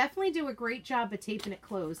 Wow. They definitely do a great job of taping it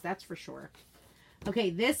closed. That's for sure.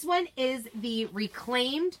 Okay, this one is the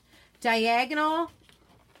Reclaimed Diagonal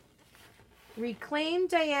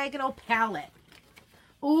Palette.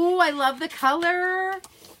 Oh, I love the color.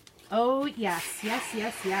 Oh, yes.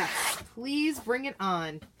 Please bring it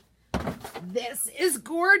on. This is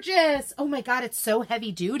gorgeous. Oh my God, it's so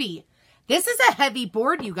heavy duty. This is a heavy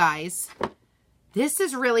board, you guys. This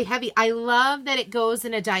is really heavy. I love that it goes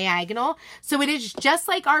in a diagonal. So it is just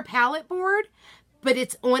like our palette board, but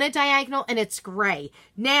it's on a diagonal and it's gray.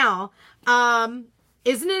 Now,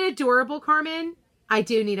 isn't it adorable, Carmen? I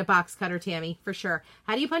do need a box cutter, Tammy, for sure.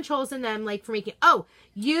 How do you punch holes in them, like for making... Oh,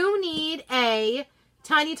 you need a...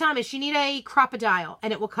 Tiny Thomas, you need a crocodile,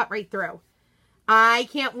 and it will cut right through. I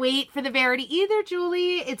can't wait for the Verity either,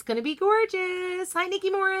 Julie. It's going to be gorgeous. Hi,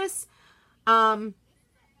 Nikki Morris.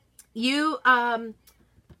 You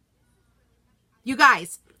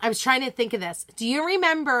guys... I was trying to think of this. Do you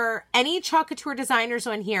remember any Chalk Couture designers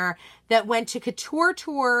on here that went to Couture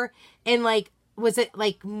Tour in was it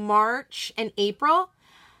like March and April?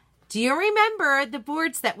 Do you remember the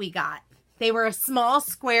boards that we got? They were a small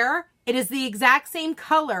square. It is the exact same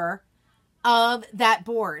color of that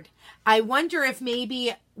board. I wonder if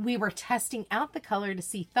maybe we were testing out the color to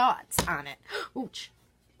see thoughts on it. Ouch.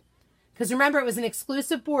 Because remember, it was an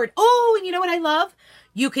exclusive board. Oh, and you know what I love?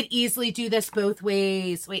 You could easily do this both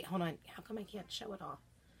ways. Wait, hold on. How come I can't show it all?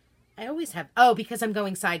 I always have. Oh, because I'm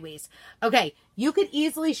going sideways. Okay, you could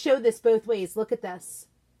easily show this both ways. Look at this.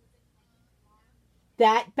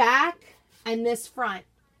 That back and this front.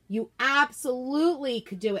 You absolutely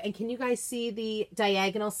could do it. And can you guys see the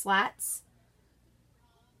diagonal slats?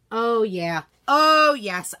 Oh, yeah. Oh,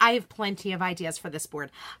 yes. I have plenty of ideas for this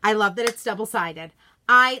board. I love that it's double-sided.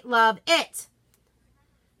 I love it.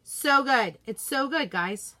 So good. It's so good,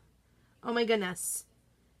 guys. Oh, my goodness.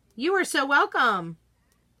 You are so welcome.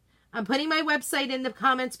 I'm putting my website in the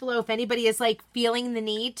comments below if anybody is, feeling the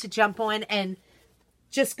need to jump on and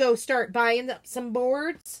just go start buying some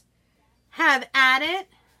boards. Have at it.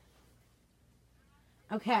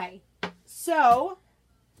 Okay. So,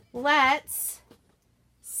 let's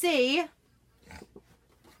see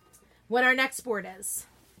what our next board is.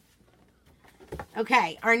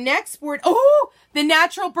 Okay, our next board. Oh, the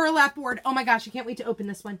natural burlap board. Oh my gosh, I can't wait to open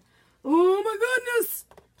this one. Oh my goodness.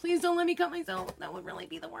 Please don't let me cut myself. That would really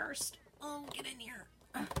be the worst. Oh, get in here.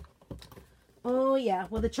 Oh yeah.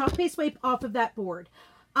 Well, the chalk paste wipe off of that board.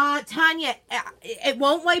 Tanya, it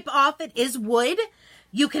won't wipe off. It is wood.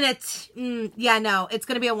 You can, yeah, no, it's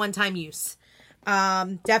going to be a one-time use.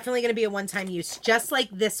 Definitely going to be a one-time use, just like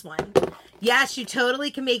this one. Yes, you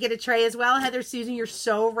totally can make it a tray as well. Heather Susan, you're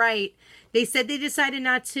so right. They said they decided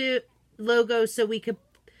not to logo so we could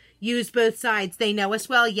use both sides. They know us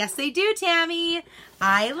well. Yes, they do, Tammy.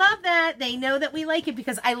 I love that. They know that we like it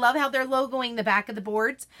because I love how they're logoing the back of the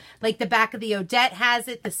boards. Like the back of the Odette has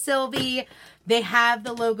it, the Sylvie. They have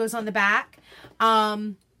the logos on the back.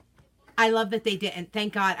 I love that they didn't.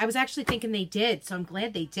 Thank God. I was actually thinking they did, so I'm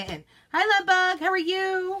glad they didn't. Hi, Love Bug. How are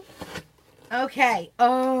you? Okay.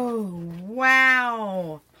 Oh,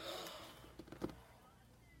 wow.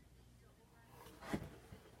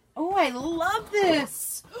 Oh, I love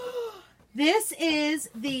this. This is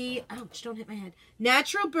the, ouch, don't hit my head.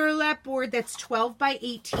 Natural burlap board that's 12 by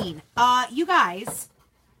 18. You guys,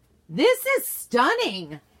 this is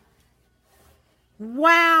stunning.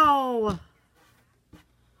 Wow.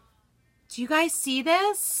 Do you guys see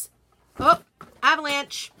this? Oh,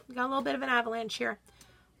 avalanche. We got a little bit of an avalanche here.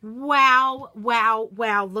 Wow, wow,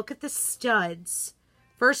 wow. Look at the studs.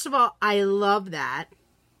 First of all, I love that.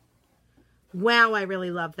 Wow, I really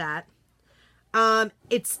love that.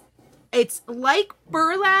 It's like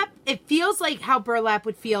burlap. It feels like how burlap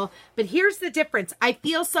would feel, but here's the difference. I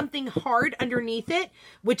feel something hard underneath it,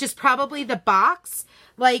 which is probably the box.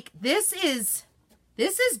 Like this is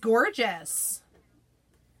gorgeous.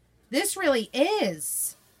 This really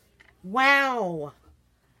is. Wow.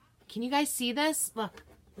 Can you guys see this? Look,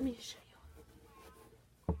 let me show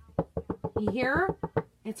you. You hear?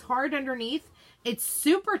 It's hard underneath. It's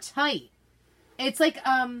super tight. It's like,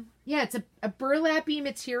 yeah, it's a burlappy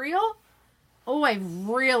material. Oh, I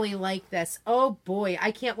really like this. Oh boy,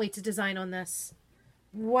 I can't wait to design on this.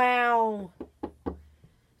 Wow.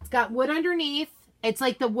 It's got wood underneath. It's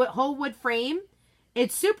like the whole wood frame.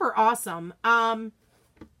 It's super awesome.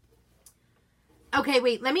 Okay,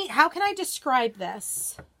 wait, how can I describe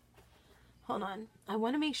this? Hold on. I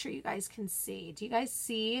want to make sure you guys can see. Do you guys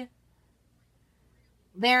see?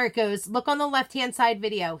 There it goes. Look on the left-hand side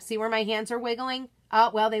video. See where my hands are wiggling?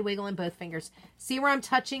 Oh, well, they wiggle in both fingers. See where I'm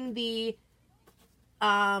touching the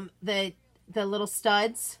little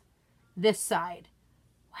studs? This side.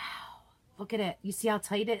 Wow. Look at it. You see how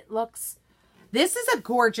tight it looks? This is a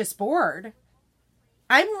gorgeous board.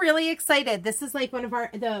 I'm really excited. This is like one of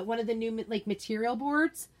the new like material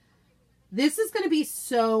boards. This is going to be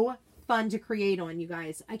so fun to create on, you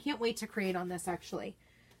guys. I can't wait to create on this actually.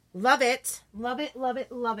 Love it. Love it, love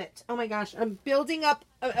it, love it. Oh my gosh. I'm building up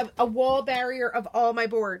a wall barrier of all my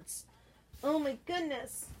boards. Oh my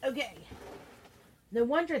goodness. Okay. No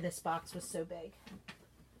wonder this box was so big.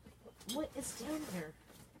 What is down here?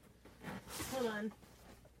 Hold on.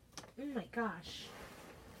 Oh my gosh.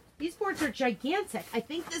 These boards are gigantic. I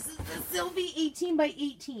think this is the Sylvie 18 by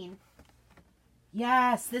 18.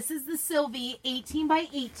 Yes, this is the Sylvie 18 by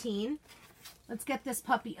 18. Let's get this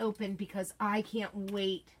puppy open because I can't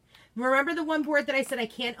wait. Remember the one board that I said I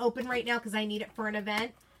can't open right now because I need it for an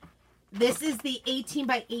event? This is the 18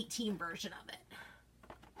 by 18 version of it.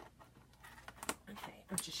 Okay,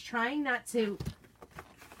 I'm just trying not to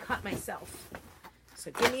cut myself.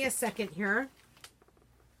 So give me a second here.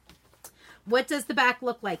 What does the back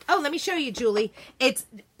look like? Oh, let me show you, Julie. It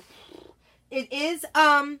is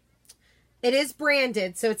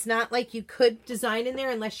branded, so it's not like you could design in there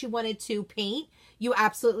unless you wanted to paint. You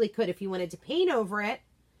absolutely could if you wanted to paint over it.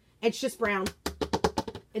 It's just brown.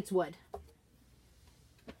 It's wood.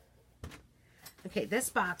 Okay, this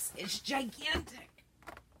box is gigantic.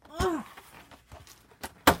 Oh.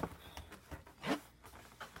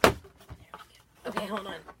 Okay, hold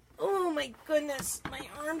on. Oh my goodness, my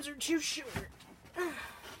arms are too short.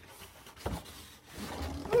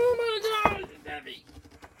 Oh my God, it's heavy.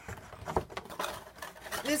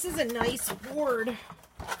 This is a nice board.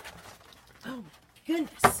 Oh my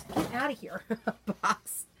goodness, get out of here,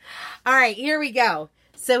 box. All right, here we go.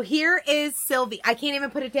 So here is Sylvie. I can't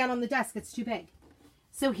even put it down on the desk, it's too big.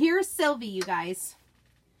 So here's Sylvie, you guys.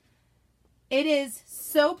 It is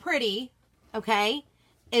so pretty, okay?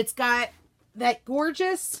 It's got that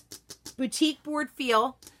gorgeous boutique board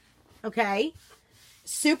feel, okay?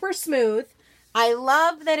 Super smooth. I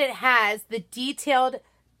love that it has the detailed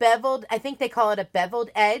beveled, I think they call it a beveled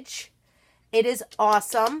edge. It is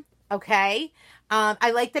awesome, okay?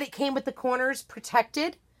 I like that it came with the corners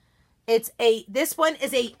protected, This one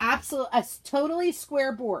is a totally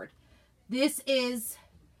square board. This is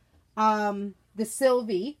the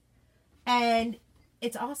Sylvie, and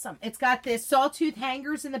it's awesome. It's got this sawtooth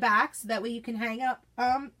hangers in the back, so that way you can hang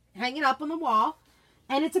it up on the wall.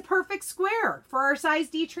 And it's a perfect square for our size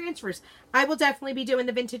D transfers. I will definitely be doing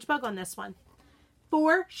the vintage bug on this one.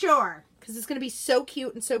 For sure. Because it's going to be so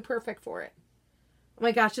cute and so perfect for it. Oh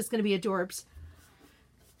my gosh, it's going to be adorbs.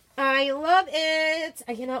 I love it.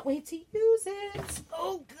 I cannot wait to use it.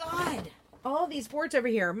 Oh God. All these boards over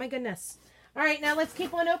here. My goodness. All right, now let's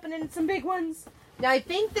keep on opening some big ones. Now I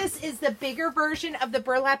think this is the bigger version of the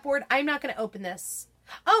burlap board. I'm not going to open this.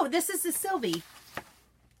 Oh, this is the Sylvie.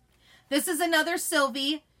 This is another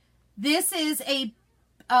Sylvie. This is a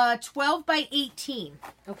 12 by 18.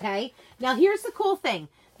 Okay. Now here's the cool thing.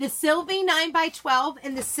 The Sylvie 9 by 12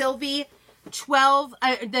 and the Sylvie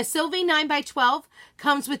 9 by 12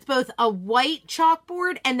 comes with both a white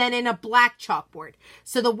chalkboard and then in a black chalkboard.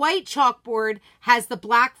 So the white chalkboard has the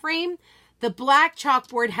black frame. The black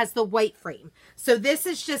chalkboard has the white frame. So this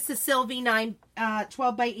is just the Sylvie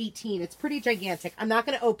 12 by 18. It's pretty gigantic. I'm not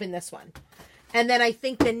going to open this one. And then I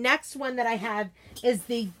think the next one that I have is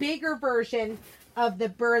the bigger version of the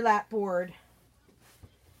burlap board.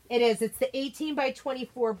 It is. It's the 18 by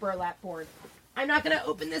 24 burlap board. I'm not going to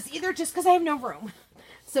open this either just because I have no room.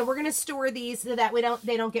 So we're going to store these so that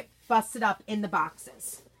they don't get busted up in the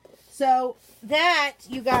boxes. So that,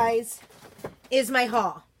 you guys, is my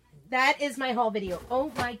haul. That is my haul video.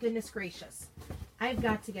 Oh my goodness gracious. I've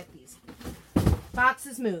got to get these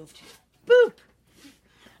boxes moved. Boop.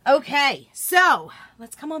 Okay, so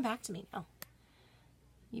let's come on back to me now.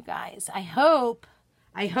 You guys, I hope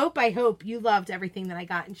you loved everything that I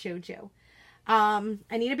got and showed you. I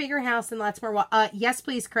need a bigger house and lots more. Yes,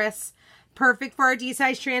 please, Chris. Perfect for our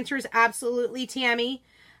D-size transfers. Absolutely, Tammy.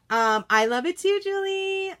 I love it too,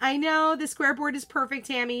 Julie. I know the square board is perfect,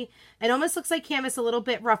 Tammy. It almost looks like canvas a little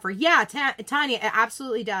bit rougher. Yeah, Tanya, it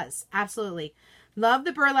absolutely does. Absolutely. Love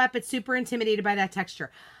the burlap, but super intimidated by that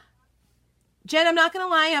texture. Jen, I'm not going to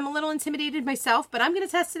lie. I'm a little intimidated myself, but I'm going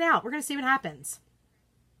to test it out. We're going to see what happens.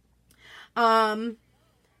 Tanya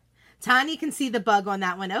can see the bug on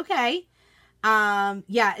that one. Okay.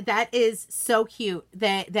 Yeah, that is so cute.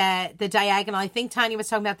 The diagonal. I think Tanya was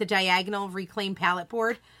talking about the diagonal reclaimed palette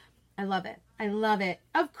board. I love it. I love it.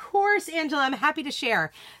 Of course, Angela, I'm happy to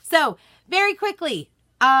share. So, very quickly,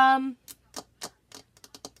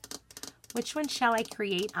 which one shall I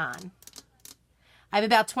create on? I have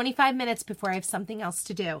about 25 minutes before I have something else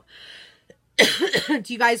to do. Do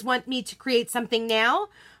you guys want me to create something now?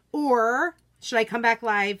 Or should I come back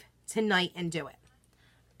live tonight and do it?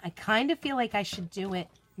 I kind of feel like I should do it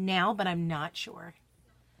now, but I'm not sure.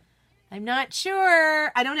 I'm not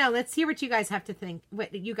sure. I don't know. Let's hear what you guys have to think.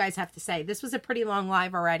 What you guys have to say. This was a pretty long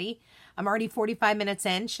live already. I'm already 45 minutes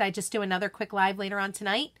in. Should I just do another quick live later on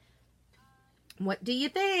tonight? What do you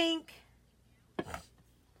think?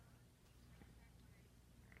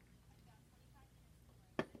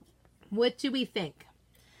 What do we think?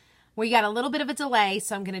 We got a little bit of a delay,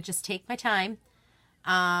 so I'm going to just take my time.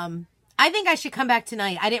 I think I should come back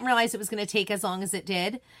tonight. I didn't realize it was going to take as long as it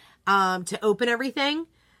did to open everything.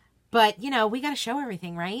 But, you know, we got to show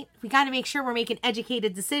everything, right? We got to make sure we're making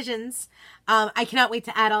educated decisions. I cannot wait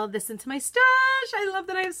to add all of this into my stash. I love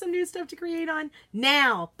that I have some new stuff to create on.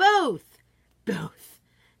 Now, both.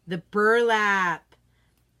 The burlap.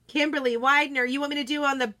 Kimberly Widener, you want me to do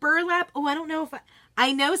on the burlap? Oh, I don't know if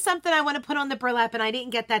I know something I want to put on the burlap, and I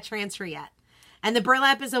didn't get that transfer yet. And the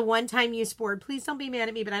burlap is a one-time use board. Please don't be mad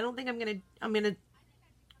at me, but I don't think I'm gonna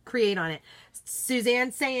create on it.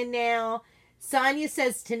 Suzanne's saying now. Sonia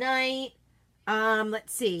says tonight.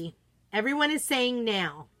 Let's see. Everyone is saying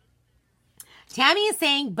now. Tammy is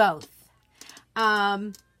saying both.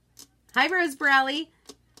 Hi, Rose Borelli.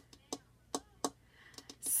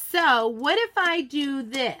 So, what if I do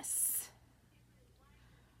this?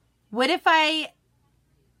 What if I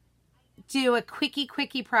do a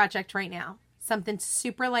quickie project right now? Something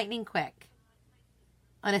super lightning quick.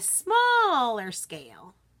 On a smaller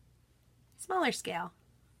scale.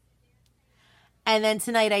 And then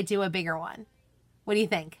tonight I do a bigger one. What do you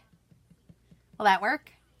think? Will that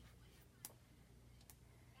work?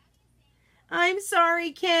 I'm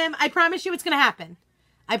sorry, Kim. I promise you it's going to happen.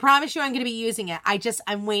 I promise you I'm going to be using it.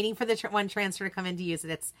 I'm waiting for the one transfer to come in to use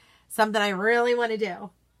it. It's something I really want to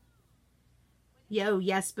do. Yo,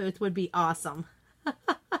 yes, both would be awesome.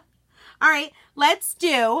 All right, let's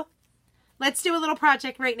do a little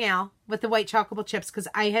project right now with the white chalkable chips because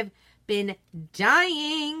I have been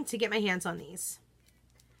dying to get my hands on these.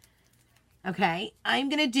 Okay, I'm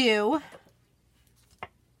going to do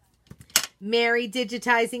Mary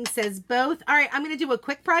Digitizing says both. All right, I'm going to do a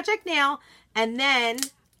quick project now, and then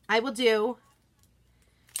I will do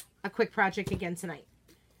a quick project again tonight.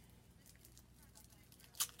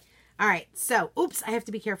 All right, so, oops, I have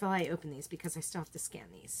to be careful how I open these because I still have to scan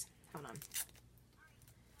these. Hold on.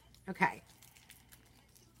 Okay.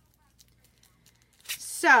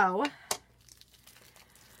 So,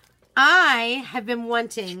 I have been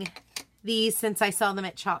wanting these since I saw them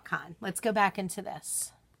at ChalkCon. Let's go back into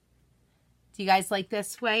this. Do you guys like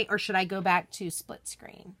this way, or should I go back to split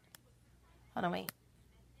screen? Hold on, wait.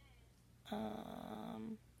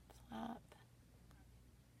 Flap.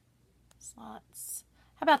 Slots.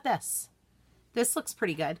 How about this? This looks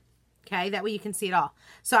pretty good. Okay, that way you can see it all.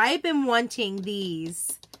 So I've been wanting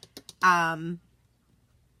these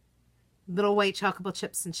little white chalkable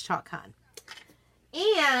chips since ChalkCon.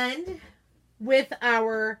 And with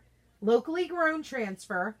our locally grown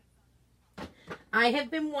transfer, I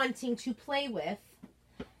have been wanting to play with.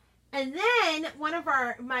 And then one of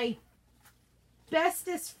my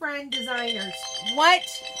bestest friend designers. What?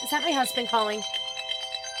 Is that my husband calling?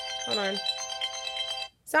 Hold on.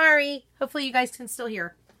 Sorry. Hopefully you guys can still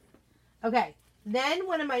hear. Okay. Then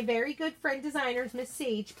one of my very good friend designers, Miss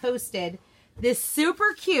Sage, posted this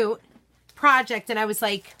super cute project. And I was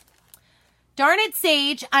like, darn it,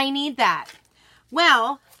 Sage, I need that.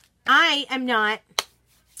 Well, I am not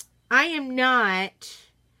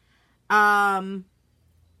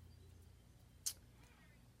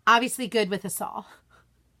obviously good with a saw.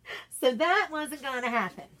 So that wasn't going to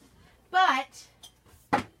happen. But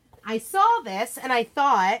I saw this and I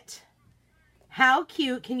thought, how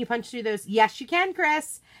cute. Can you punch through those? Yes, you can,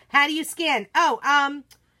 Chris. How do you scan? Oh,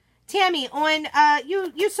 Tammy, on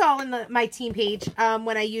you saw in my team page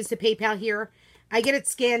when I use the PayPal here, I get it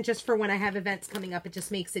scanned just for when I have events coming up. It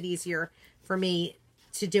just makes it easier for me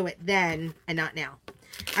to do it then and not now.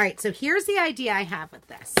 All right, so here's the idea I have with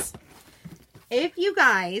this. If you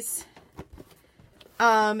guys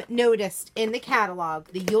noticed in the catalog,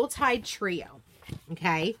 the Yuletide Trio,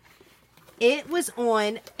 okay, it was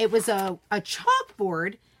a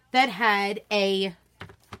chalkboard that had a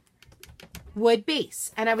wood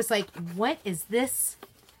base. And I was like, what is this?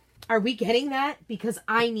 Are we getting that? Because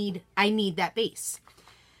I need that base.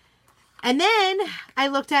 And then I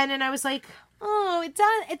looked at it and I was like, oh, it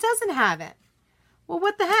doesn't have it. Well,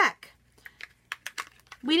 what the heck?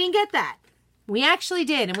 We didn't get that. We actually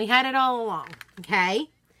did, and we had it all along. Okay?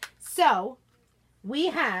 So, we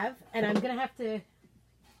have, and I'm going to have to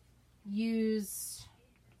use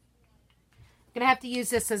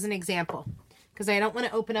this as an example because I don't want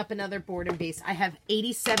to open up another board and base. I have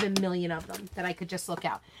 87 million of them that I could just look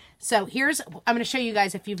out. So I'm going to show you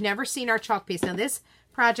guys if you've never seen our chalk base. Now this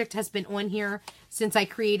project has been on here since I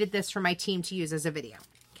created this for my team to use as a video.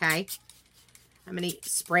 Okay. I'm going to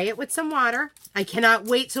spray it with some water. I cannot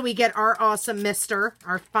wait till we get our awesome mister,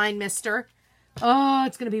 our fine mister. Oh,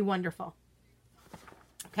 it's going to be wonderful.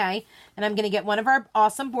 Okay. And I'm going to get one of our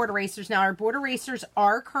awesome board erasers. Now our board erasers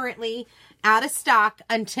are currently out of stock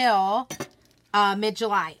until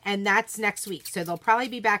mid-July, and that's next week. So they'll probably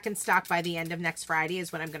be back in stock by the end of next Friday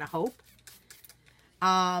is what I'm going to hope.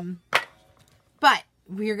 But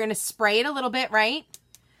we're going to spray it a little bit, right?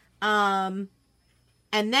 And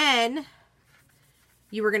then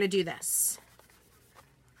you were going to do this.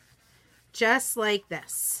 Just like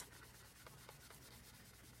this.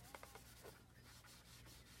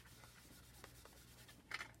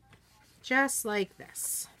 Just like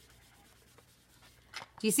this.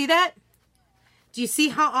 Do you see that? Do you see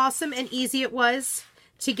how awesome and easy it was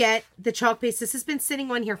to get the chalk base? This has been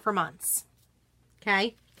sitting on here for months.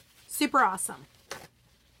 Okay? Super awesome.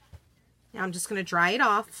 Now I'm just going to dry it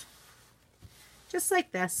off. Just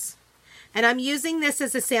like this. And I'm using this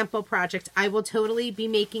as a sample project. I will totally be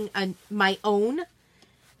making my own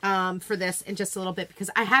for this in just a little bit because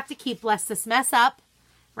I have to keep Bless This Mess up.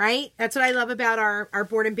 Right? That's what I love about our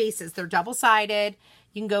board and bases. They're double-sided.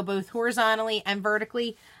 You can go both horizontally and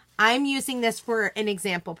vertically. I'm using this for an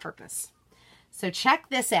example purpose. So check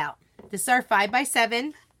this out. This is our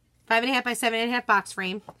 5x7, 5.5 by 7.5 box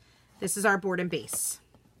frame. This is our board and base.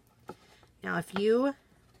 Now if you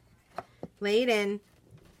lay it in,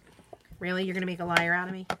 really, you're going to make a liar out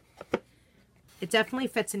of me? It definitely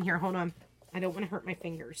fits in here. Hold on. I don't want to hurt my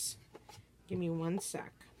fingers. Give me 1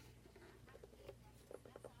 sec.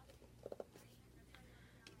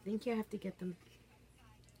 I think you have to get them.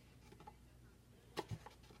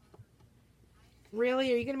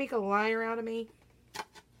 Really? Are you going to make a liar out of me?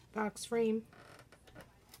 Box frame.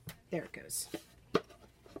 There it goes.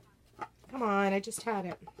 Come on, I just had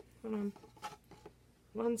it. Hold on.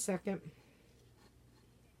 1 second.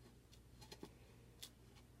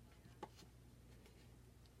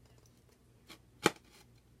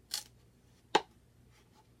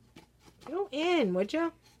 Go in, would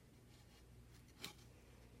you?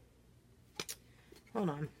 Hold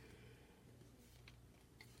on.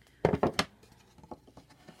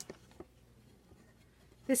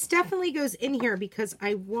 This definitely goes in here because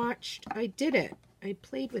I did it. I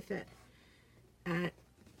played with it at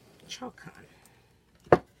Chalk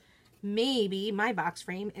Con. Maybe my box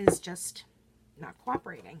frame is just not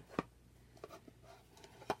cooperating.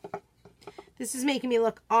 This is making me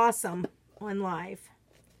look awesome on live.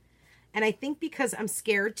 And I think because I'm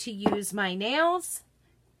scared to use my nails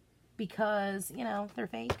because, you know, they're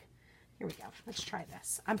fake. Here we go. Let's try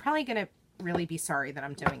this. I'm probably going to really be sorry that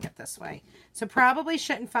I'm doing it this way. So probably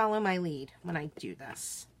shouldn't follow my lead when I do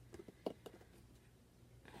this.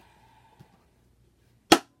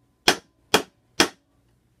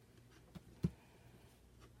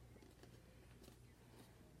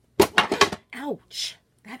 Ouch.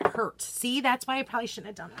 That hurts. See, that's why I probably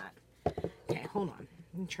shouldn't have done that. Okay, hold on.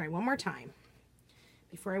 Let me try one more time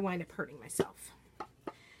before I wind up hurting myself.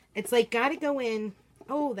 It's like, gotta go in.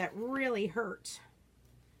 Oh, that really hurt.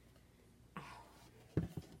 Oh.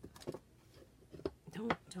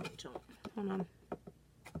 Don't. Hold on.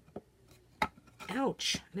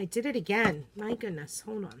 Ouch. And I did it again. My goodness.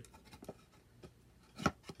 Hold on.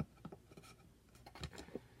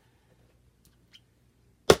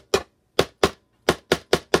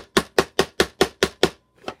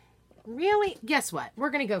 Really? Guess what? We're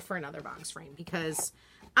going to go for another box frame because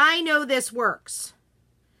I know this works.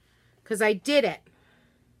 Because I did it.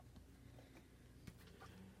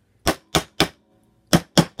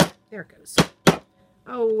 There it goes.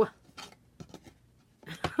 Oh.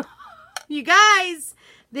 You guys,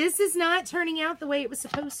 this is not turning out the way it was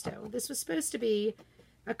supposed to. This was supposed to be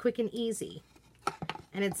a quick and easy.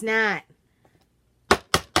 And it's not.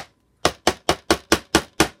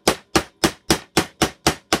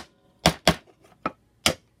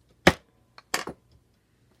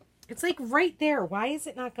 It's like right there. Why is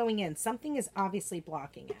it not going in? Something is obviously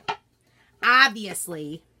blocking it.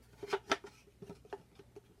 Obviously.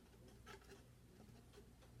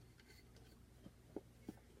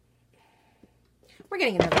 We're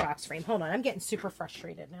getting another box frame. Hold on. I'm getting super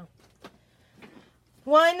frustrated now.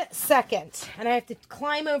 1 second. And I have to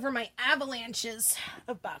climb over my avalanches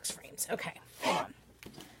of box frames. Okay. Hold on.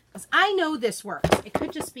 Because I know this works. It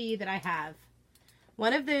could just be that I have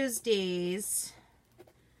one of those days.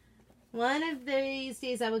 One of these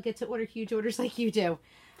days I will get to order huge orders like you do.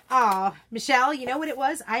 Oh, Michelle, you know what it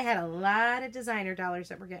was? I had a lot of designer dollars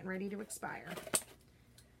that were getting ready to expire.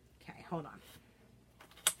 Okay, hold on.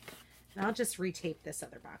 And I'll just retape this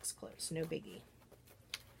other box closed. No biggie.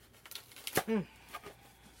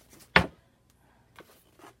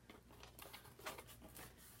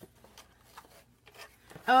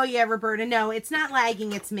 Oh, yeah, Roberta. No, it's not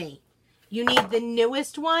lagging. It's me. You need the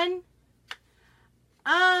newest one?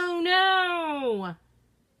 Oh, no.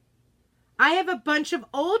 I have a bunch of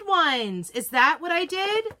old ones. Is that what I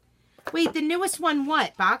did? Wait, the newest one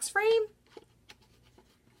what? Box frame?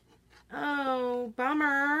 Oh,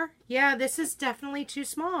 bummer. Yeah, this is definitely too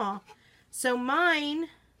small. So mine...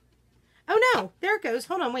 Oh, no. There it goes.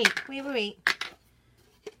 Hold on. Wait.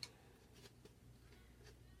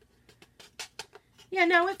 Yeah,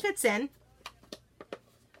 no, it fits in.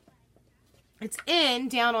 It's in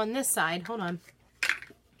down on this side. Hold on.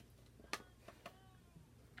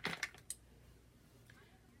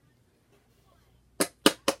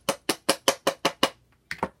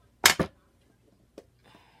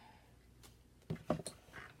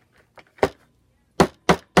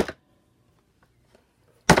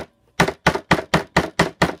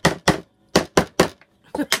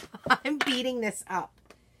 I'm beating this up.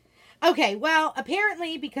 Okay, well,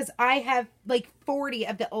 apparently because I have like 40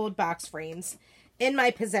 of the old box frames in my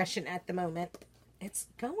possession at the moment, it's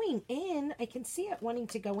going in. I can see it wanting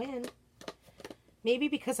to go in. Maybe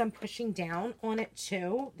because I'm pushing down on it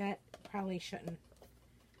too. That probably shouldn't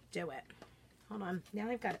do it. Hold on. Now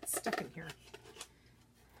I've got it stuck in here.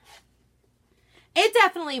 It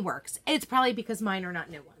definitely works. It's probably because mine are not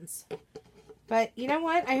new ones. But you know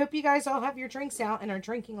what? I hope you guys all have your drinks out and are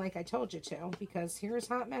drinking like I told you to. Because here's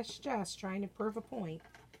Hot Mess Jess trying to prove a point.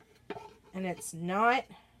 And it's not...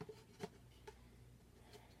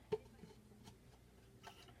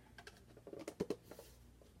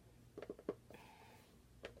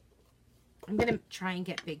 I'm going to try and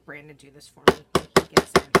get Big Brand to do this for me when he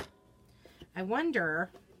gets in. I wonder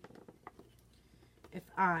if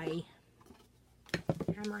I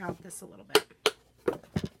hammer out this a little bit.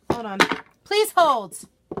 Hold on. Please hold.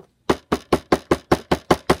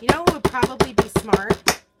 You know what would probably be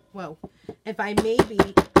smart? Whoa. If I maybe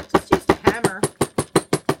just used a hammer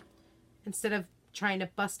instead of trying to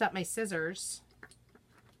bust up my scissors.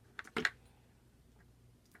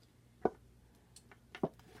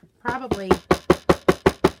 Probably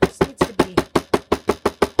this needs to be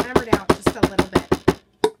hammered out just a little bit.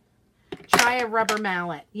 Try a rubber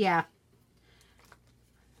mallet. Yeah.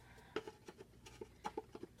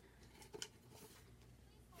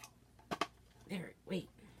 There, wait.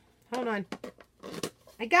 Hold on.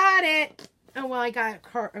 I got it. Oh, well, I got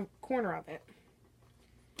a corner of it.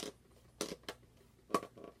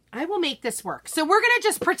 I will make this work. So we're going to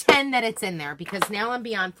just pretend that it's in there because now I'm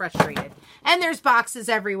beyond frustrated. And there's boxes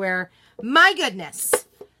everywhere. My goodness.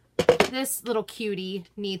 This little cutie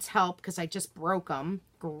needs help because I just broke him.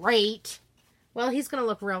 Great. Well, he's going to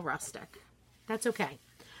look real rustic. That's okay.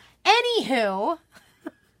 Anywho,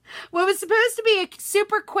 what was supposed to be a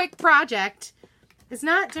super quick project is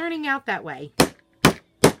not turning out that way.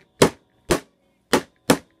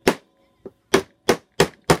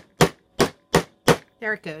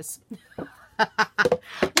 There it goes.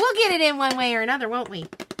 We'll get it in one way or another, won't we?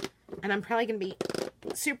 And I'm probably going to be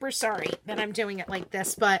super sorry that I'm doing it like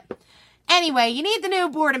this. But anyway, you need the new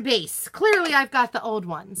board and base. Clearly, I've got the old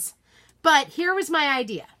ones. But here was my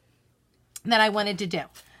idea that I wanted to do.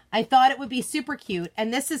 I thought it would be super cute.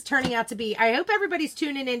 And this is turning out to be... I hope everybody's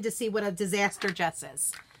tuning in to see what a disaster Jess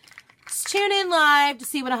is. Just tune in live to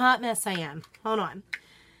see what a hot mess I am. Hold on.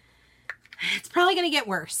 It's probably going to get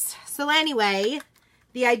worse. So anyway...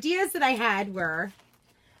 The ideas that I had were,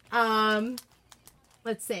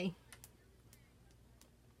 let's see.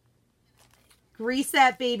 Grease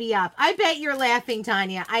that baby up. I bet you're laughing,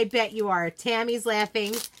 Tanya. I bet you are. Tammy's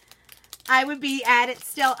laughing. I would be at it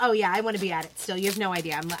still. Oh, yeah, I want to be at it still. You have no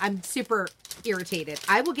idea. I'm super irritated.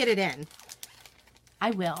 I will get it in.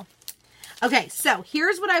 I will. Okay, so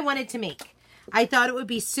here's what I wanted to make. I thought it would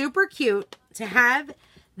be super cute to have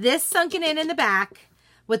this sunken in the back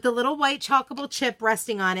with the little white chalkable chip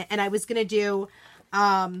resting on it. And I was going to do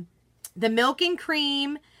the milk and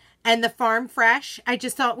cream and the farm fresh. I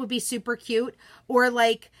just thought would be super cute. Or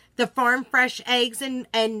like the farm fresh eggs and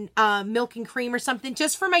milk and cream or something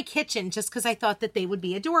just for my kitchen. Just because I thought that they would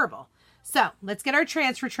be adorable. So let's get our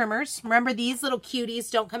transfer trimmers. Remember, these little cuties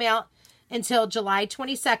don't come out until July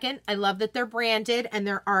 22nd. I love that they're branded and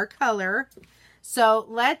they're our color. So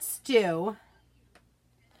let's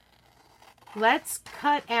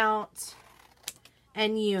cut out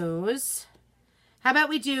and use, how about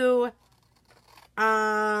we do,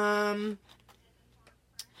 how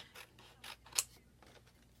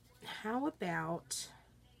about,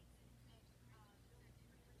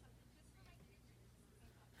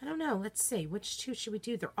 I don't know, let's see, which two should we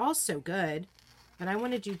do? They're all so good, but I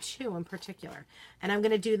want to do two in particular. And I'm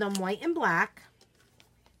going to do them white and black.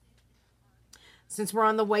 Since we're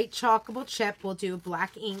on the white chalkable chip, we'll do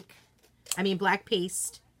black ink. Black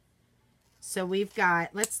paste. So we've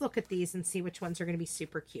got, let's look at these and see which ones are going to be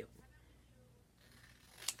super cute.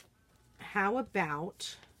 How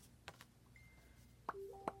about,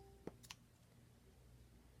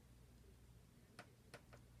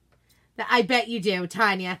 I bet you do,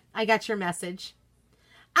 Tanya. I got your message.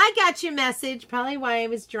 I got your message. Probably why I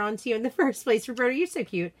was drawn to you in the first place. Roberta, you're so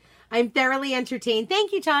cute. I'm thoroughly entertained.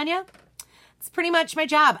 Thank you, Tanya. It's pretty much my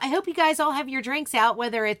job. I hope you guys all have your drinks out,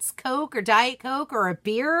 whether it's Coke or Diet Coke or a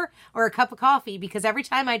beer or a cup of coffee, because every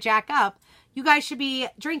time I jack up, you guys should be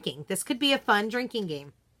drinking. This could be a fun drinking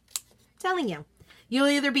game. I'm telling you. You'll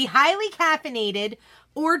either be highly caffeinated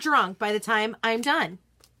or drunk by the time I'm done.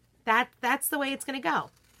 That's the way it's going to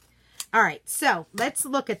go. All right, so let's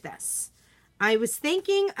look at this. I was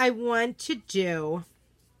thinking I want to do,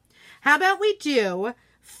 how about we do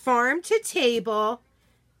farm to table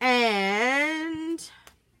and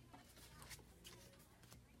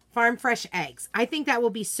farm fresh eggs. I think that will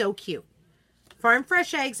be so cute. Farm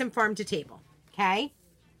fresh eggs and farm to table. Okay.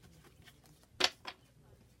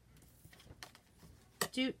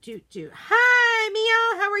 Hi,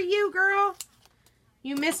 Mia. How are you, girl?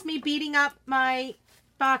 You missed me beating up my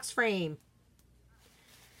box frame.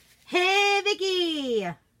 Hey, Vicky.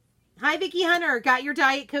 Hi, Vicky Hunter. Got your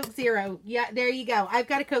Diet Coke Zero. Yeah, there you go. I've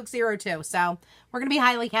got a Coke Zero too. So we're going to be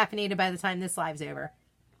highly caffeinated by the time this live's over.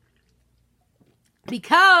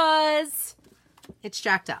 Because it's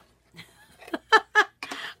jacked up.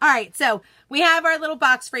 All right. So we have our little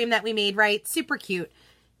box frame that we made, right? Super cute.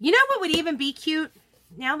 You know what would even be cute?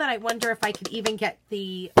 Now that I wonder if I could even get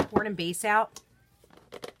the board and base out.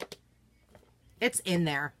 It's in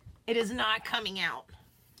there. It is not coming out.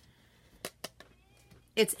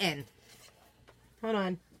 It's in. Hold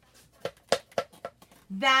on.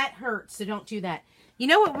 That hurts, so don't do that. You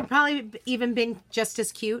know what would probably even been just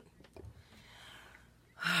as cute?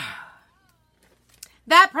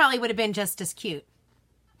 That probably would have been just as cute.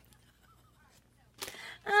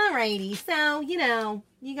 Alrighty, so, you know,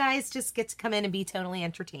 you guys just get to come in and be totally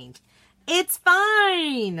entertained. It's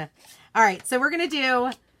fine. All right, so we're going to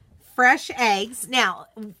do fresh eggs. Now,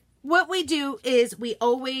 what we do is we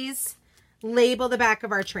always label the back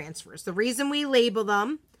of our transfers. The reason we label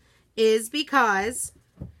them is because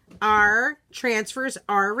our transfers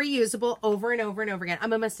are reusable over and over and over again.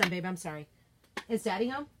 I'm almost done, babe. I'm sorry. Is Daddy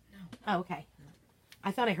home? No. Oh, okay. I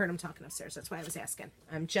thought I heard him talking upstairs. That's why I was asking.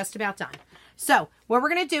 I'm just about done. So what we're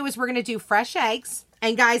going to do is we're going to do fresh eggs.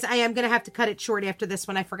 And guys, I am going to have to cut it short after this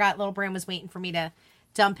one. I forgot little Bram was waiting for me to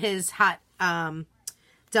dump his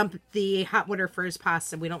dump the hot water for his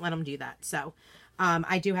pasta. We don't let him do that. So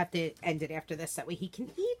I do have to end it after this. That way he can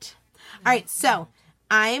eat. All right. So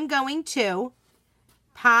I am going to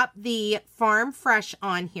pop the Farm Fresh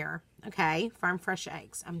on here. Okay. Farm Fresh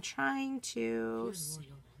eggs. I'm trying to...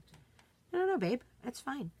 No, babe. That's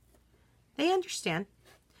fine. They understand.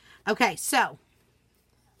 Okay, so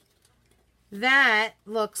that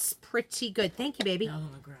looks pretty good. Thank you, baby.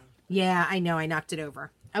 On the ground. Yeah, I know. I knocked it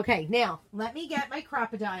over. Okay, now let me get my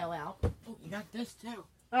crocodile out. Oh, you got this too.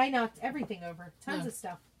 I knocked everything over. Tons of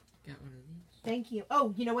stuff. Got one of these. Thank you.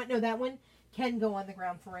 Oh, you know what? No, that one can go on the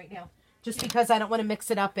ground for right now. Just because I don't want to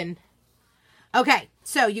mix it up and... Okay,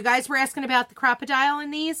 so you guys were asking about the crocodile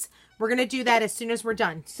in these. We're going to do that as soon as we're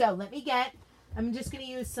done. So let me get... I'm just going to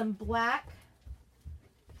use some black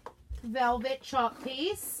velvet chalk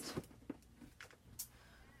paste.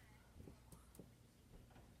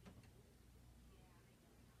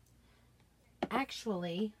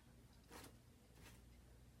 Actually,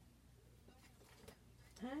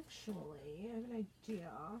 I have an idea.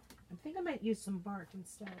 I think I might use some bark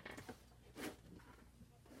instead.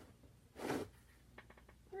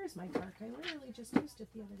 Where's my bark? I literally just used it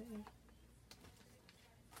the other day.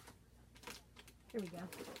 Here we go.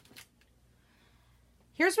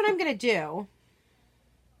 Here's what I'm going to do.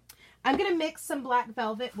 I'm going to mix some black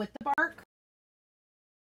velvet with the bark.